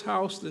greater in this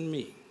house than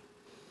me.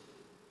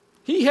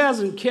 He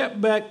hasn't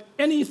kept back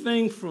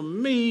anything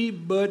from me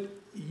but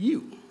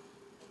you,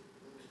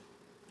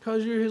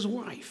 because you're his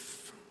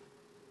wife.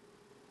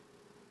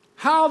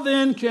 How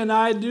then can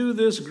I do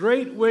this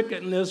great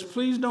wickedness?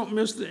 Please don't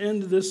miss the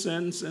end of this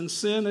sentence, and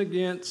sin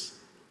against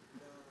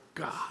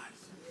God.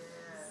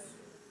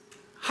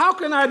 How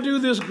can I do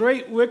this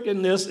great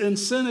wickedness and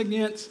sin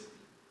against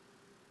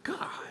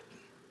God?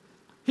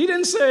 He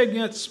didn't say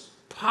against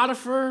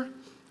Potiphar.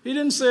 He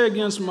didn't say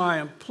against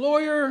my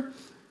employer.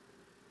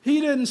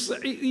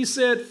 He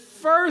said,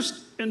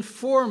 first and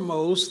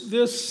foremost,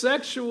 this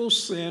sexual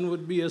sin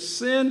would be a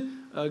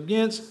sin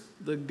against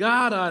the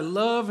God I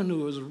love and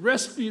who has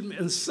rescued me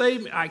and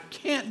saved me. I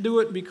can't do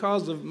it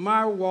because of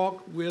my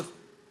walk with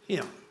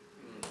him.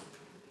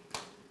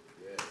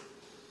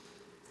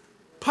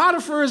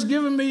 Potiphar has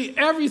given me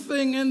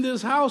everything in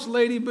this house,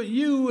 lady, but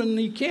you, and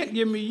he can't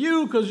give me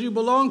you because you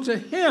belong to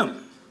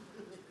him.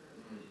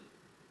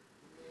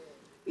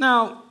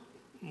 Now,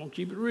 I'm going to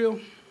keep it real.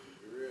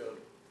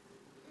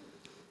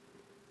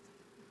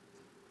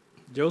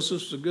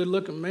 Joseph's a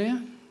good-looking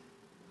man.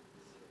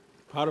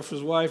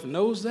 Potiphar's wife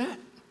knows that.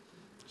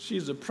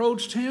 She's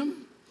approached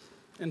him.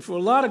 And for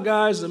a lot of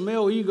guys, the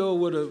male ego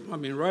would have,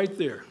 right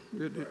there.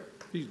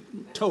 He's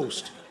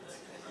toast.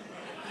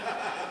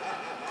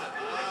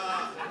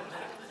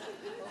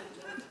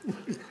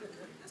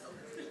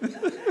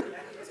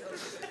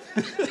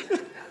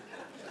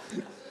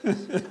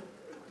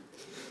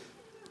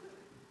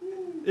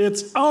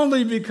 It's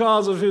only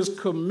because of his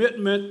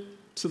commitment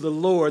to the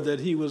Lord that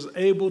he was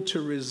able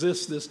to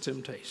resist this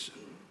temptation.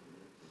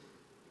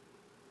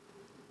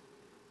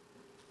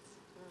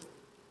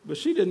 But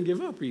she didn't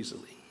give up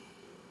easily.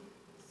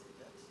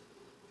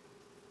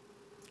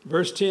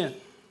 Verse 10.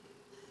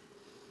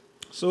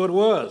 So it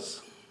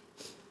was,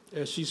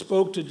 as she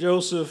spoke to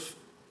Joseph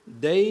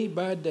day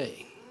by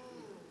day,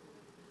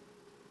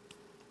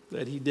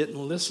 that he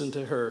didn't listen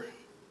to her,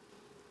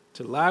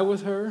 to lie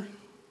with her,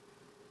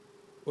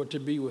 or to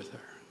be with her.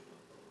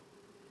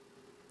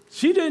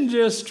 She didn't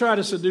just try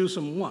to seduce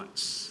him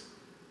once,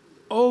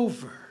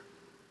 over.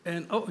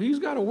 And he's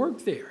got to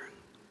work there.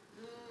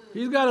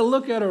 He's got to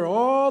look at her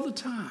all the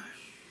time.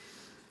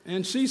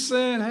 And she's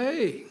saying,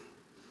 hey,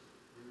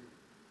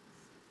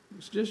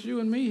 it's just you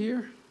and me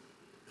here.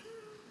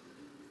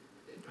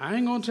 I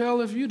ain't going to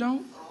tell if you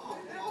don't.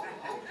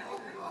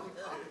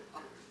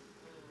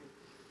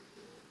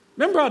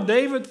 Remember how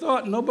David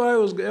thought nobody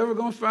was ever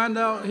going to find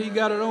out he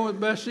got it on with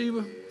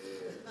Bathsheba?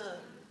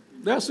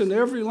 That's in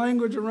every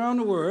language around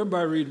the world.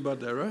 Everybody reading about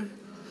that, right?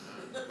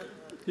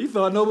 He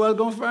thought nobody was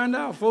going to find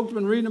out. Folks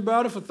been reading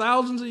about it for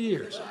thousands of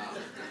years.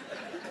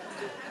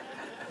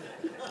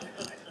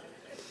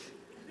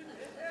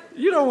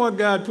 You don't want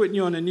God putting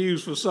you on the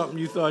news for something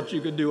you thought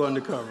you could do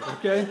undercover,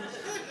 okay?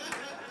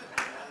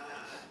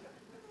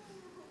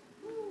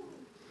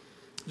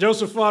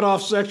 Joseph fought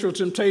off sexual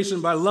temptation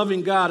by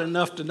loving God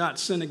enough to not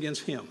sin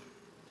against him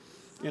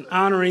and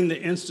honoring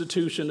the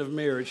institution of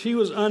marriage. He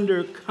was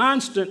under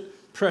constant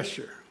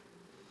pressure,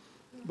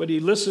 but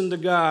he listened to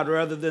God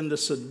rather than the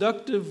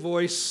seductive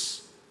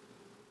voice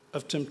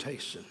of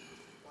temptation.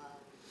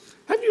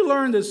 Have you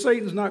learned that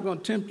Satan's not going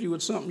to tempt you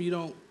with something you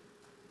don't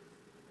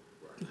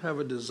have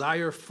a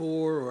desire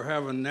for or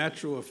have a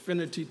natural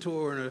affinity to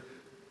or an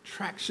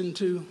attraction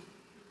to?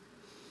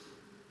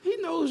 He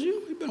knows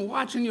you. He's been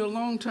watching you a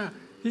long time.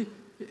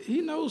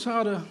 He knows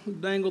how to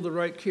dangle the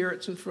right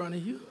carrots in front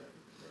of you.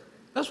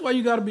 That's why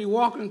you got to be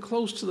walking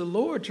close to the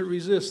Lord to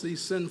resist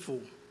these sinful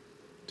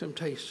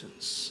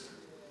temptations.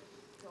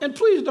 And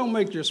please don't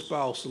make your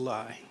spouse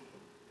lie.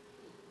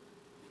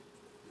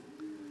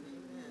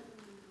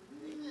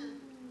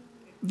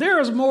 There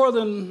is more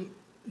than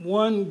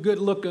one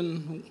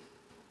good-looking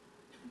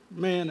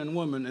man and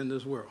woman in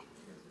this world.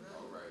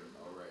 All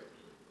right.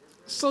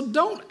 So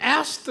don't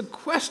ask the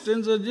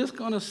questions that are just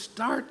going to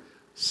start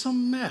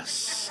some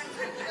mess.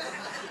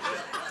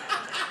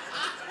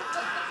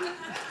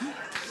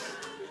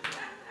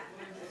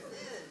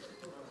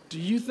 Do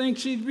you think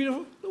she's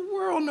beautiful? The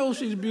world knows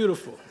she's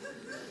beautiful.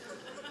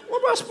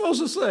 What am I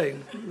supposed to say?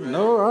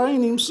 No, I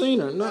ain't even seen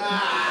her. No.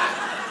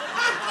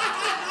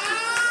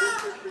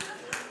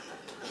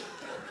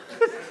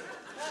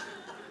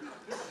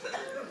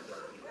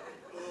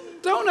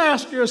 Don't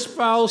ask your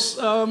spouse,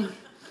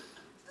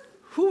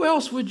 who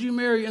else would you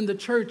marry in the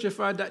church if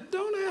I died?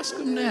 Don't ask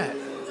them that.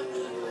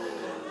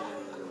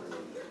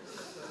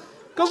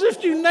 Because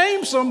if you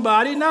name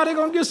somebody, now they're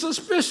going to get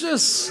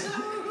suspicious.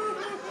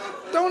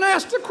 Don't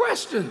ask the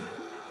question.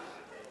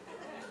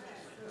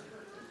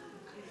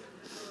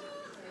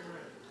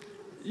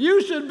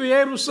 You should be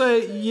able to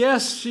say,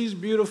 yes, she's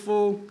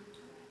beautiful.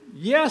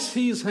 Yes,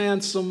 he's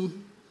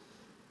handsome.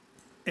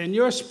 And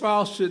your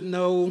spouse should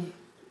know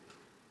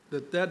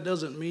that that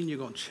doesn't mean you're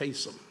going to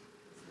chase them.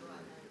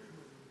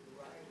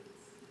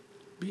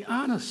 Be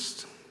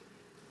honest.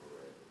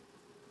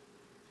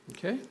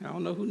 Okay? I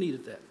don't know who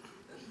needed that.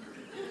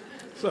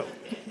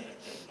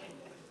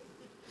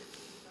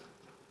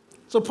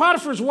 So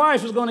Potiphar's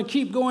wife is going to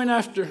keep going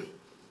after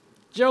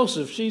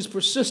Joseph. She's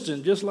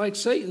persistent, just like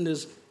Satan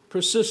is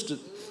persistent.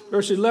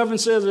 Verse 11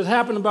 says, it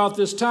happened about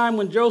this time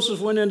when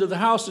Joseph went into the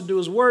house to do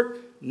his work.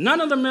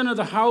 None of the men of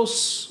the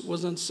house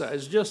was inside.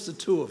 It's just the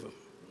two of them.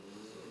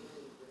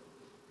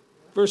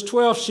 Verse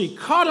 12, she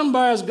caught him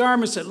by his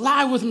garment and said,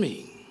 lie with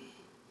me.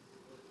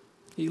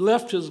 He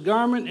left his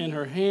garment in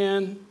her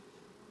hand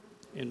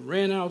and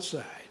ran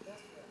outside.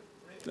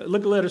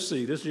 Look at letter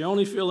C. This is the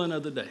only feeling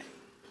of the day.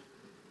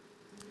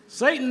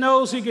 Satan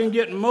knows he can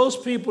get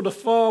most people to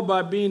fall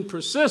by being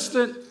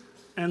persistent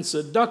and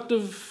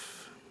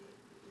seductive.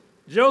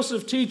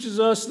 Joseph teaches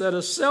us that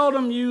a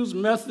seldom used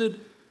method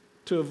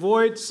to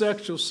avoid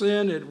sexual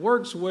sin, it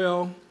works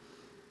well.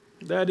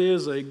 That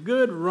is, a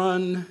good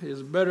run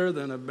is better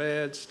than a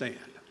bad stand.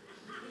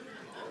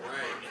 All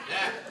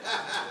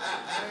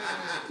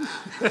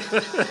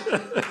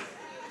right.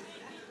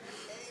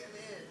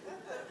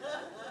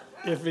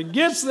 If it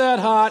gets that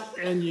hot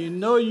and you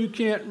know you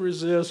can't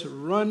resist,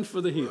 run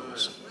for the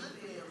hills.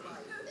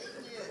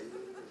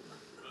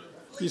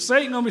 See,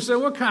 Satan gonna be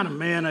saying, what kind of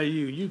man are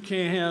you? You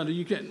can't handle,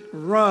 you can't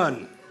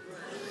run.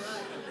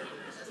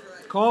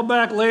 Call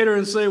back later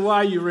and say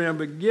why you ran,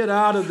 but get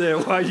out of there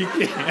while you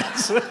can.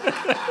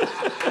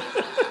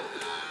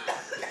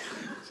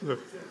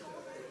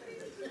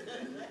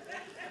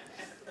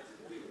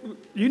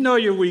 You know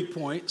your weak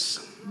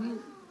points.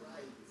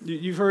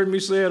 You've heard me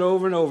say it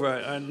over and over.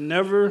 I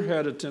never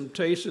had a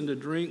temptation to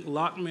drink.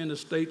 Lock me in the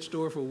state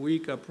store for a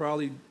week, I'd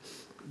probably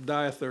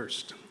die of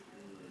thirst.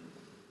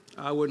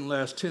 I wouldn't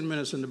last 10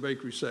 minutes in the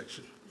bakery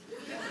section.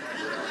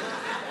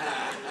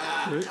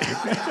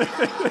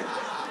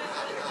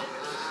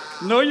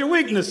 Know your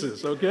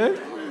weaknesses, okay?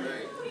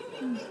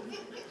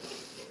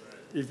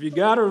 If you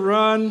got to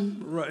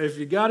run, if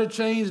you got to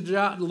change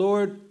job,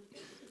 Lord,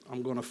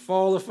 I'm going to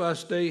fall if I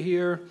stay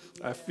here.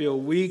 I feel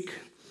weak.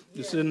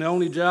 This isn't the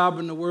only job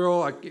in the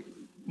world. I can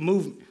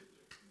move.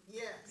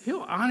 Yes.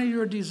 He'll honor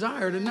your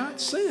desire to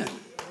not sin.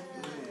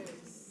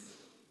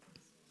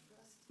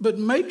 But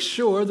make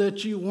sure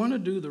that you want to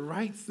do the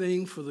right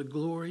thing for the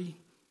glory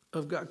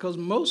of God, because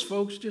most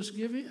folks just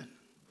give in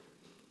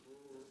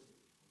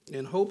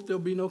and hope there'll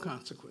be no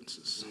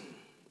consequences.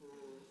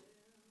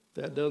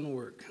 That doesn't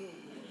work.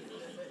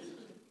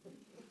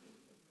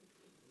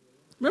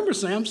 Remember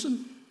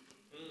Samson?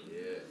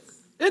 Yes.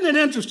 Isn't it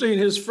interesting?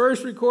 His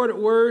first recorded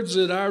words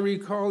that I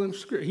recall in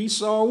scripture, he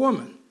saw a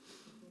woman.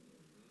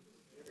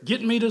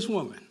 Get me this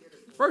woman.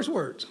 First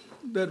words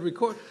that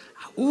record.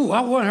 Ooh,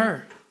 I want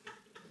her.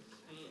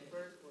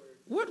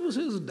 What was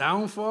his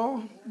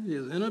downfall?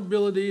 His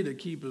inability to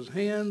keep his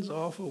hands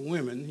off of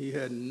women he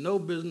had no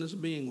business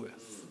being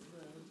with.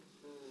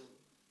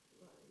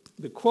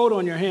 The quote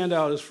on your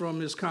handout is from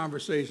his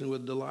conversation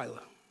with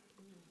Delilah.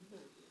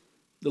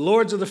 The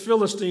lords of the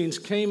Philistines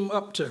came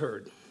up to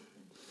her,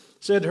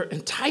 said to her,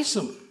 entice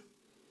him,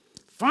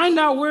 find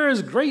out where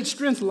his great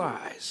strength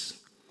lies,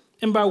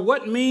 and by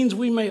what means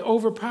we may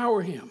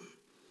overpower him,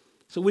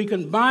 so we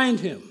can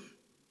bind him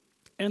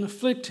and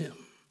afflict him.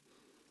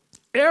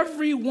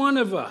 Every one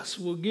of us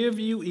will give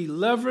you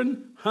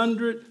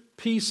 1,100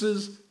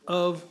 pieces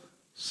of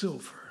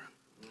silver.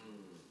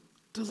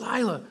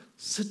 Delilah,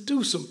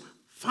 seduce him.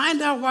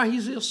 Find out why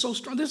he's so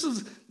strong. This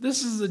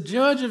is the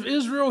judge of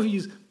Israel.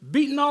 He's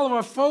beating all of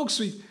our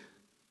folks.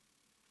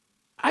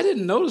 I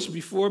didn't notice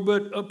before,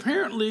 but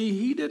apparently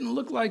he didn't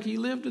look like he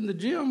lived in the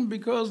gym,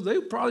 because they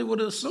probably would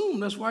have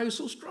assumed that's why he's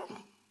so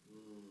strong.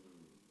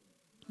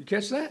 You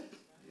catch that?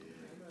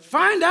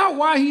 Find out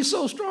why he's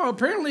so strong.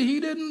 Apparently he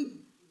didn't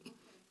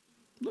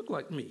look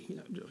like me.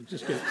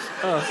 Just kidding.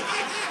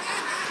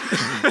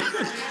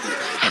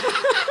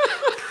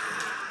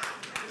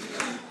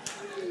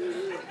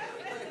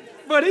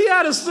 But he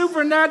had a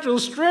supernatural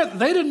strength.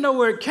 They didn't know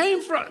where it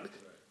came from.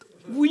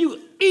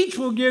 Each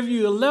will give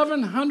you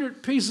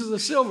 1,100 pieces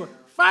of silver.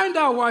 Find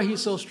out why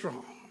he's so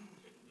strong.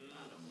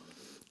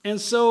 And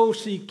so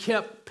she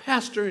kept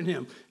pestering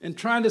him and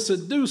trying to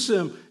seduce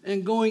him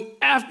and going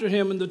after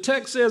him. And the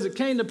text says it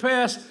came to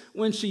pass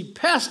when she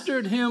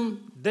pestered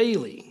him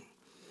daily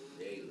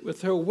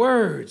with her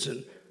words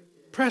and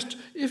pressed,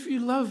 if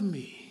you love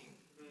me,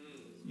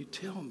 you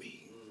tell me.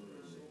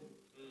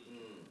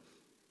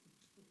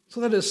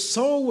 So that his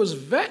soul was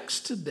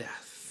vexed to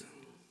death.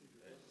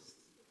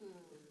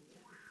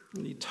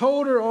 And he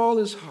told her all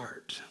his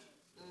heart.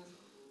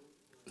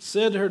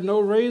 Said to her,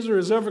 no razor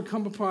has ever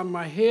come upon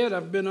my head.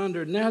 I've been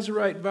under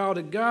Nazirite vow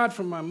to God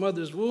from my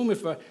mother's womb.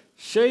 If I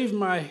shave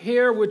my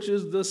hair, which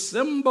is the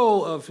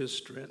symbol of his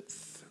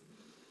strength,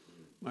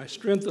 my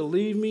strength will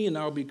leave me and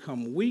I'll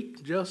become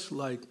weak just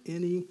like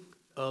any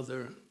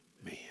other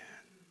man.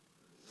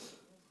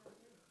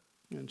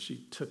 And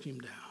she took him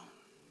down.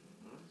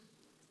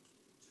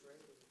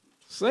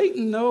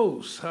 Satan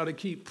knows how to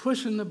keep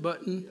pushing the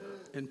button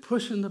and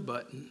pushing the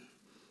button.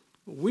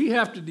 We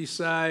have to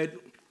decide,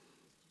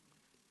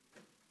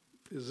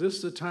 is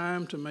this the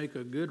time to make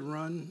a good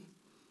run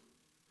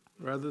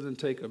rather than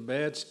take a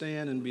bad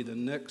stand and be the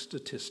next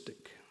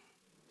statistic?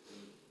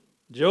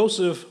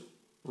 Joseph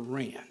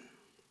ran.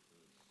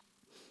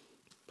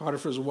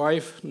 Potiphar's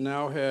wife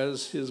now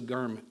has his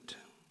garment.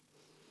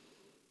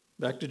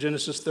 Back to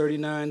Genesis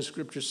 39,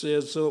 Scripture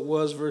says, so it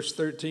was, verse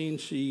 13,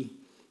 she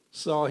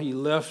saw he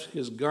left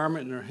his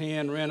garment in her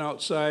hand, ran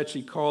outside.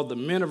 She called the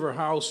men of her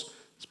house,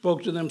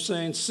 spoke to them,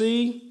 saying,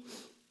 see,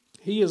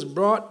 he has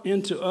brought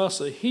into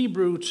us a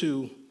Hebrew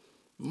to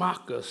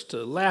mock us,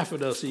 to laugh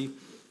at us.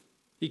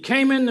 He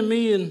came into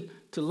me and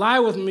to lie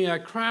with me. I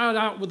cried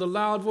out with a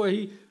loud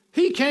voice.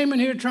 He came in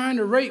here trying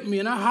to rape me,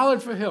 and I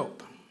hollered for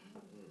help.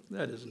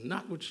 That is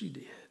not what she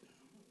did.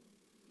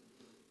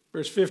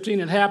 Verse 15,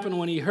 it happened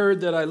when he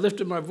heard that I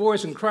lifted my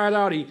voice and cried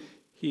out,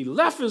 he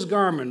left his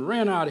garment and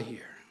ran out of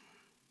here.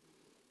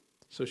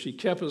 So she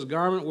kept his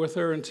garment with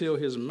her until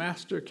his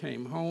master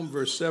came home.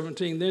 Verse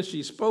 17, then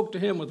she spoke to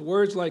him with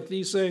words like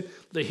these, saying,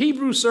 the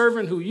Hebrew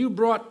servant who you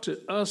brought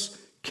to us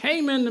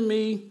came into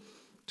me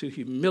to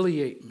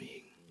humiliate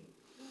me.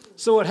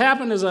 So it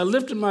happened as I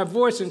lifted my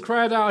voice and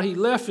cried out, he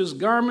left his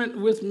garment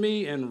with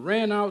me and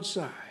ran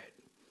outside.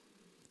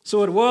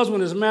 So it was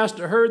when his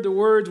master heard the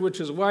words which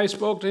his wife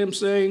spoke to him,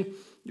 saying,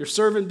 your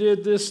servant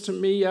did this to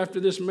me after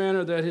this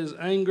manner, that his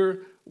anger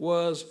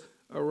was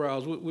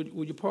aroused.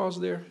 Would you pause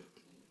there?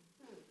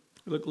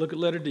 Look at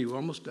letter D. We're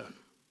almost done.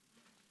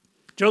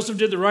 Joseph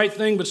did the right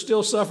thing, but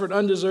still suffered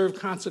undeserved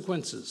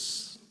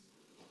consequences.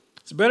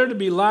 It's better to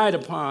be lied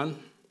upon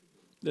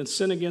than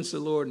sin against the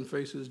Lord and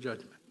face his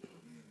judgment.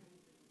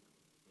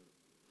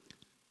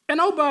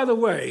 And oh, by the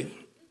way,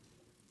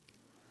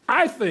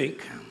 I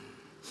think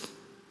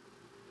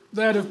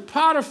that if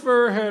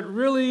Potiphar had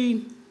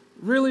really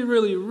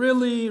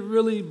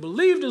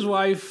believed his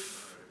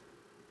wife,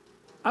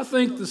 I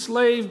think the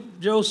slave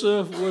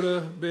Joseph would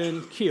have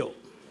been killed.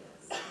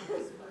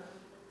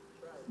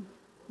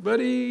 But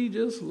he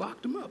just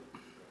locked him up.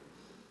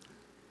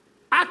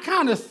 I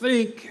kind of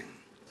think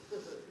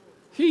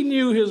he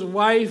knew his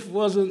wife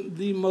wasn't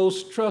the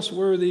most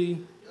trustworthy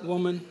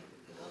woman.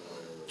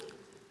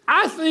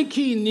 I think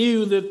he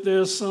knew that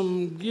there's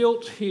some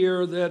guilt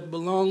here that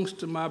belongs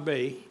to my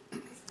bae.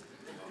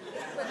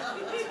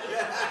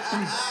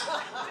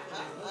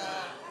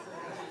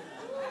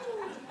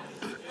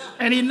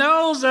 And he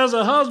knows as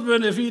a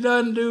husband, if he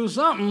doesn't do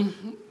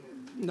something,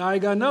 now he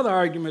got another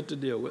argument to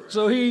deal with.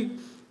 So he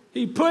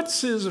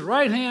puts his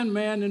right-hand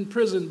man in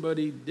prison, but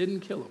he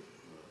didn't kill him.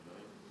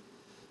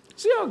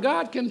 See how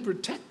God can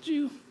protect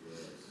you?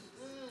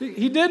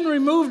 He didn't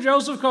remove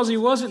Joseph because he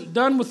wasn't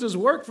done with his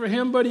work for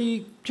him, but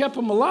he kept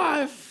him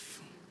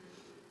alive.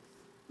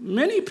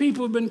 Many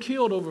people have been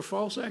killed over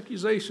false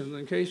accusations,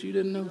 in case you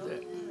didn't know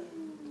that.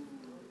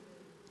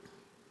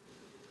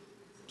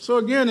 So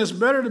again, it's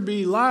better to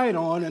be lied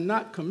on and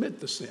not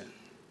commit the sin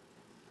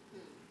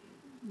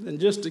than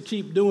just to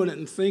keep doing it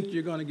and think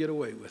you're going to get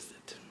away with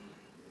it.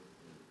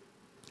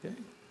 Okay?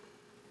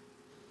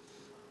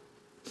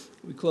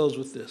 We close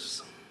with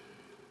this.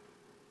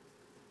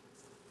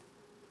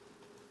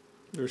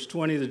 Verse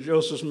 20, that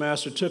Joseph's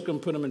master took him,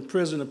 put him in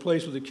prison, a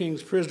place where the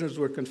king's prisoners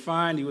were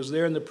confined. He was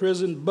there in the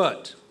prison,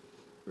 but,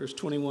 verse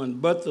 21,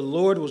 but the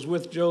Lord was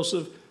with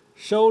Joseph,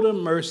 showed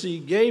him mercy,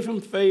 gave him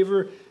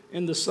favor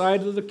in the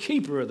sight of the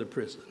keeper of the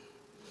prison.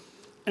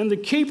 And the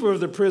keeper of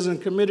the prison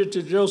committed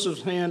to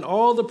Joseph's hand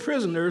all the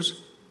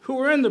prisoners who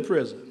were in the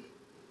prison.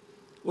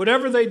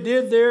 Whatever they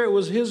did there, it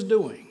was his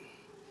doing.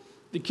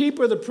 The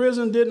keeper of the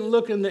prison didn't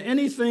look into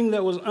anything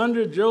that was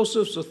under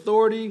Joseph's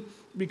authority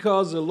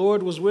because the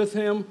Lord was with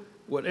him.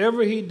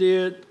 Whatever he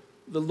did,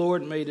 the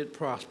Lord made it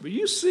prosper.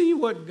 You see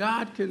what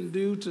God can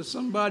do to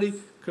somebody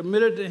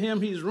committed to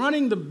him? He's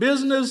running the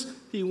business.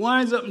 He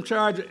winds up in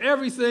charge of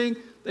everything.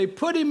 They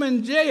put him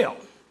in jail.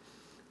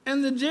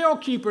 And the jail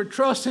keeper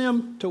trusts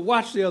him to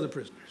watch the other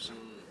prisoners.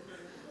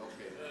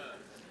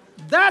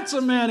 That's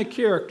a man of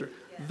character.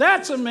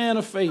 That's a man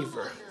of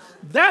favor.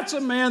 That's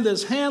a man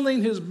that's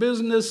handling his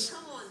business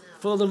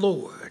for the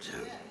Lord.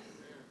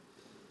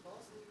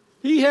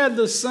 He had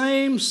the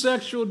same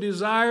sexual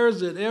desires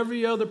that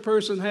every other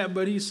person had,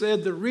 but he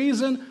said, the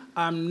reason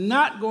I'm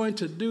not going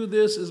to do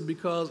this is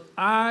because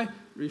I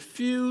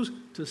refuse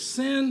to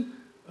sin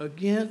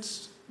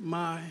against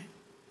my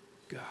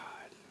God.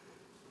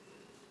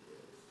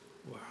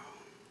 Wow.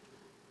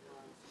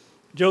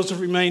 Joseph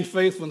remained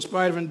faithful in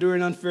spite of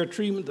enduring unfair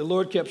treatment. The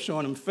Lord kept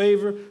showing him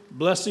favor,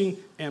 blessing,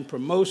 and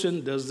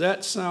promotion. Does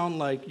that sound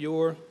like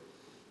your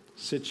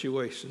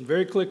situation?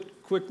 Very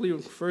quickly,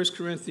 1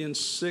 Corinthians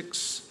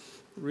 6.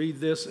 Read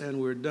this and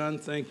we're done.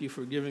 Thank you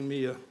for giving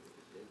me a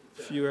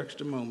few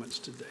extra moments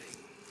today.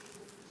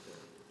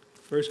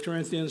 1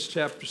 Corinthians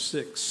chapter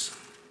 6.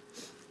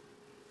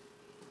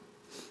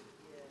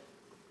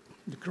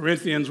 The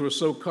Corinthians were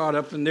so caught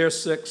up in their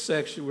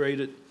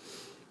sex-saturated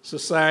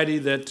society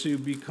that to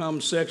become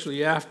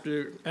sexually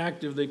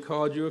active, they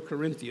called you a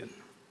Corinthian.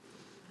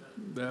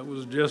 That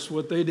was just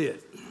what they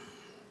did.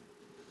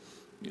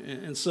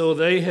 And so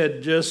they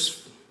had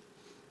just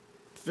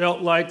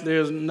felt like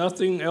there's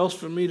nothing else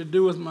for me to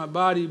do with my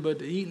body but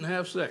to eat and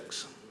have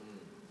sex.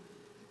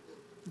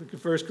 Look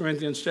at 1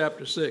 Corinthians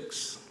chapter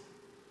 6,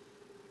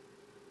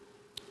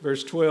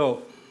 verse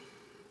 12.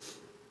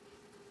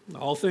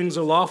 All things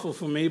are lawful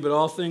for me, but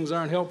all things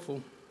aren't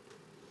helpful.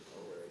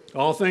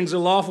 All things are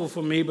lawful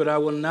for me, but I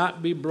will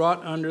not be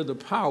brought under the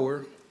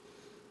power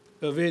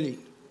of any.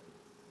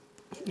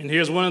 And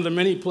here's one of the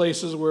many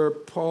places where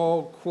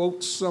Paul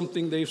quotes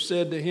something they've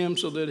said to him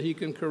so that he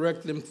can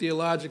correct them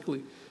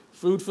theologically.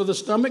 Food for the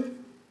stomach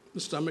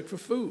for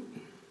food.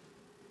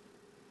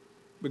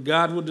 But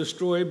God will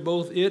destroy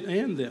both it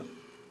and them.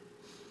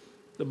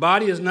 The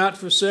body is not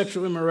for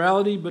sexual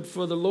immorality, but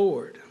for the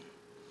Lord,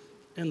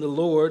 and the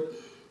Lord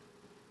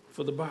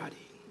for the body.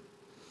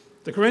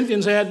 The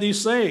Corinthians had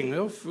these sayings,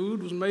 well,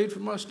 food was made for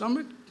my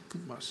stomach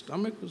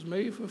was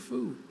made for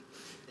food.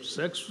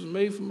 Sex was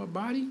made for my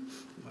body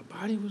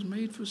was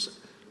made for sex.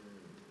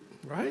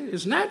 Right?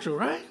 It's natural,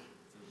 right?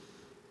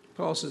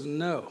 Paul says,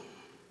 no.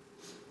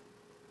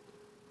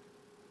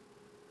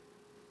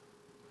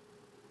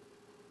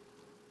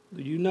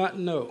 Do you not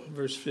know,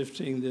 verse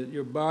 15, that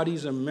your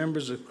bodies are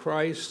members of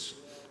Christ?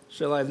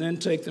 Shall I then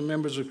take the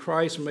members of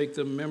Christ and make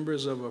them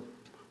members of a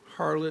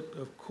harlot?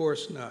 Of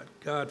course not.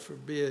 God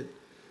forbid.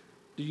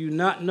 Do you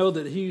not know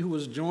that he who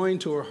was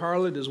joined to a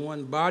harlot is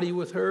one body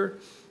with her?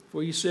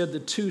 For he said the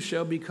two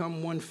shall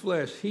become one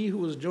flesh. He who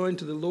was joined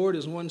to the Lord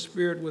is one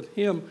spirit with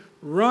him.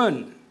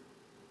 Run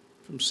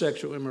from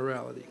sexual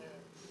immorality.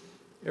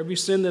 Every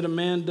sin that a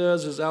man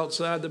does is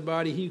outside the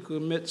body. He who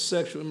commits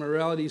sexual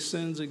immorality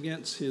sins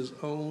against his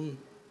own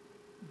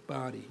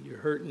body. You're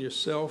hurting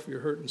yourself.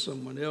 You're hurting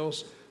someone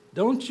else.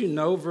 Don't you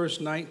know,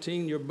 verse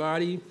 19, your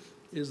body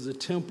is the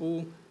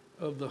temple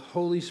of the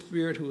Holy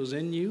Spirit who is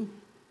in you,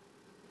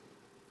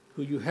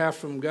 who you have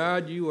from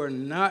God. You are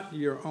not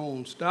your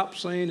own. Stop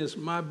saying it's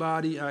my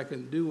body. I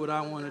can do what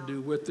I want to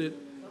do with it.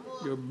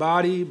 Your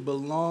body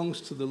belongs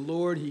to the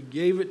Lord. He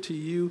gave it to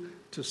you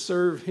to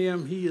serve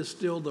him. He is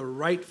still the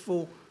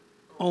rightful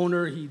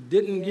owner. He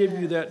didn't give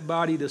you that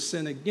body to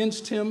sin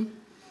against him.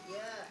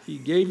 He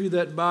gave you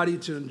that body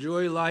to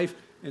enjoy life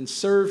and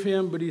serve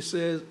him. But he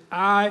says,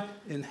 I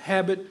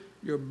inhabit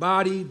your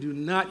body. Do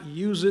not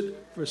use it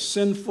for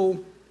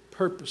sinful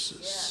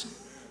purposes.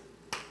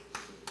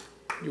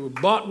 You were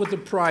bought with a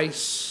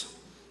price.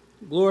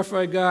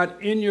 Glorify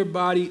God in your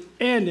body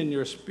and in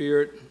your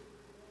spirit.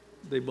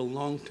 They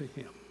belong to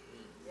him.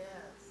 Yes.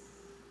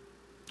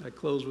 I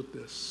close with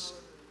this.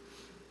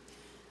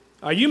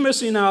 Are you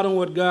missing out on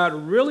what God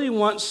really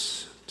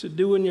wants to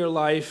do in your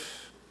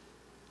life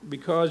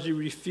because you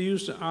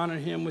refuse to honor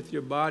him with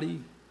your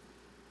body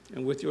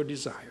and with your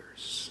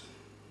desires?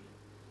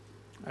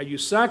 Are you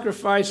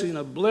sacrificing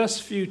a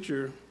blessed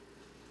future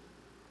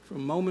for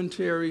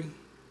momentary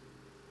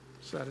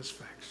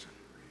satisfaction?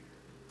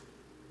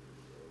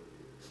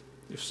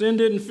 If sin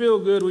didn't feel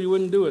good, we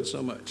wouldn't do it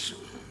so much.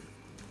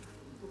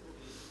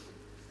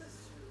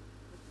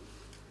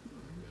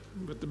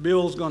 But the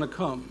bill's going to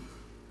come.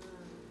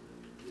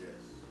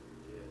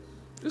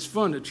 It's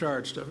fun to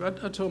charge stuff.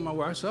 I told my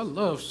wife, I said, I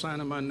love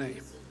signing my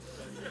name.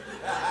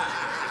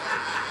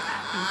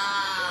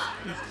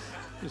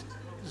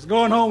 Just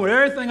going home with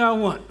everything I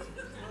want.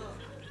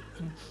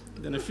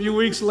 Then a few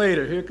weeks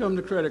later, here comes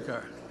the credit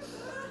card.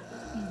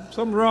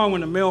 Something wrong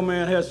when the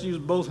mailman has to use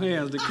both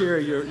hands to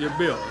carry your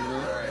bill. You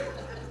know?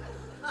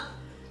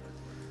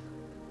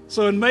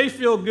 So it may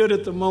feel good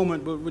at the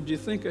moment, but would you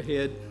think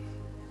ahead?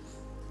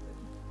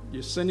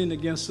 You're sinning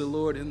against the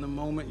Lord in the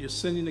moment. You're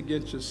sinning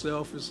against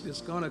yourself.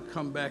 It's going to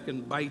come back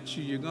and bite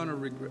you. You're going to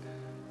regret.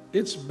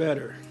 It's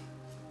better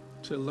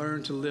to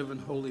learn to live in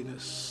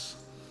holiness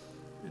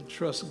and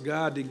trust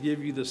God to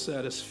give you the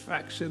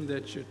satisfaction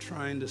that you're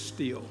trying to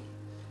steal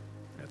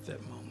at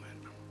that moment.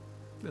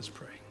 Let's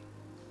pray.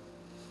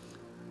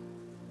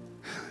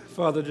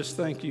 Father, just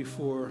thank you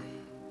for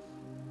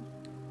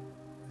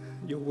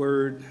your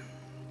word.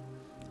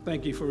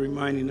 Thank you for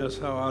reminding us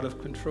how out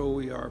of control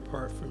we are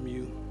apart from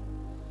you.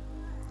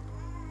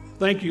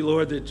 Thank you,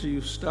 Lord, that you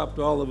stopped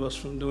all of us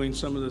from doing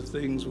some of the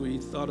things we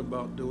thought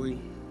about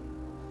doing.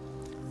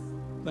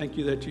 Thank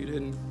you that you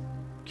didn't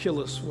kill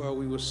us while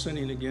we were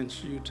sinning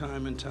against you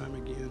time and time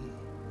again.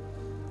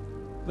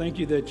 Thank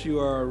you that you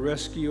are our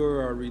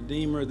rescuer, our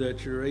redeemer,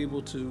 that you're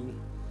able to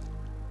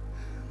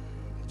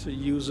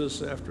use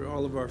us after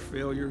all of our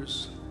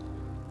failures.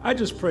 I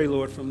just pray,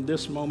 Lord, from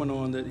this moment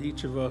on that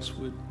each of us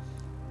would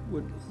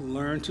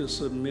learn to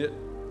submit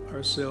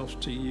ourselves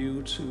to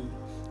you, to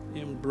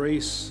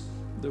embrace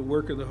the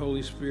work of the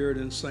Holy Spirit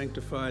in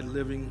sanctified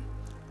living,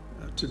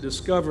 to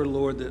discover,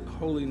 Lord, that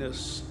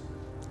holiness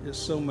is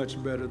so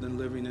much better than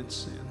living in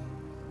sin.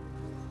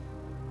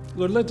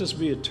 Lord, let this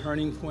be a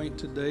turning point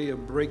today, a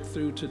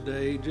breakthrough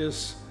today.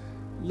 Just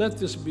let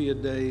this be a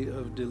day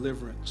of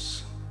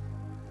deliverance.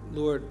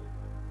 Lord,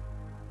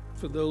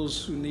 for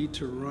those who need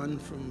to run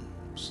from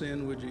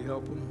sin, would you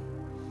help them?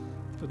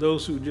 For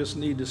those who just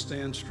need to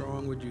stand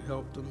strong, would you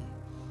help them?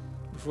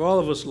 For all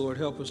of us, Lord,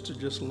 help us to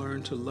just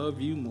learn to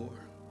love you more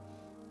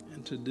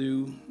and to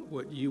do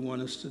what you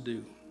want us to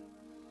do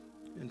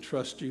and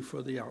trust you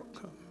for the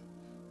outcome.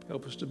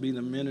 Help us to be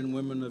the men and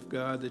women of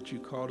God that you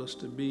called us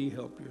to be.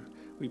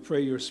 We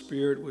pray your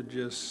Spirit would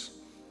just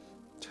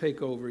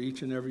take over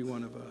each and every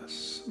one of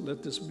us.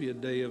 Let this be a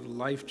day of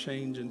life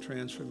change and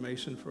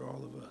transformation for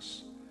all of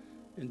us.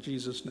 In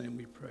Jesus' name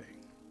we pray.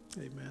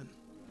 Amen.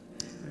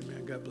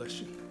 Amen. God bless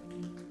you.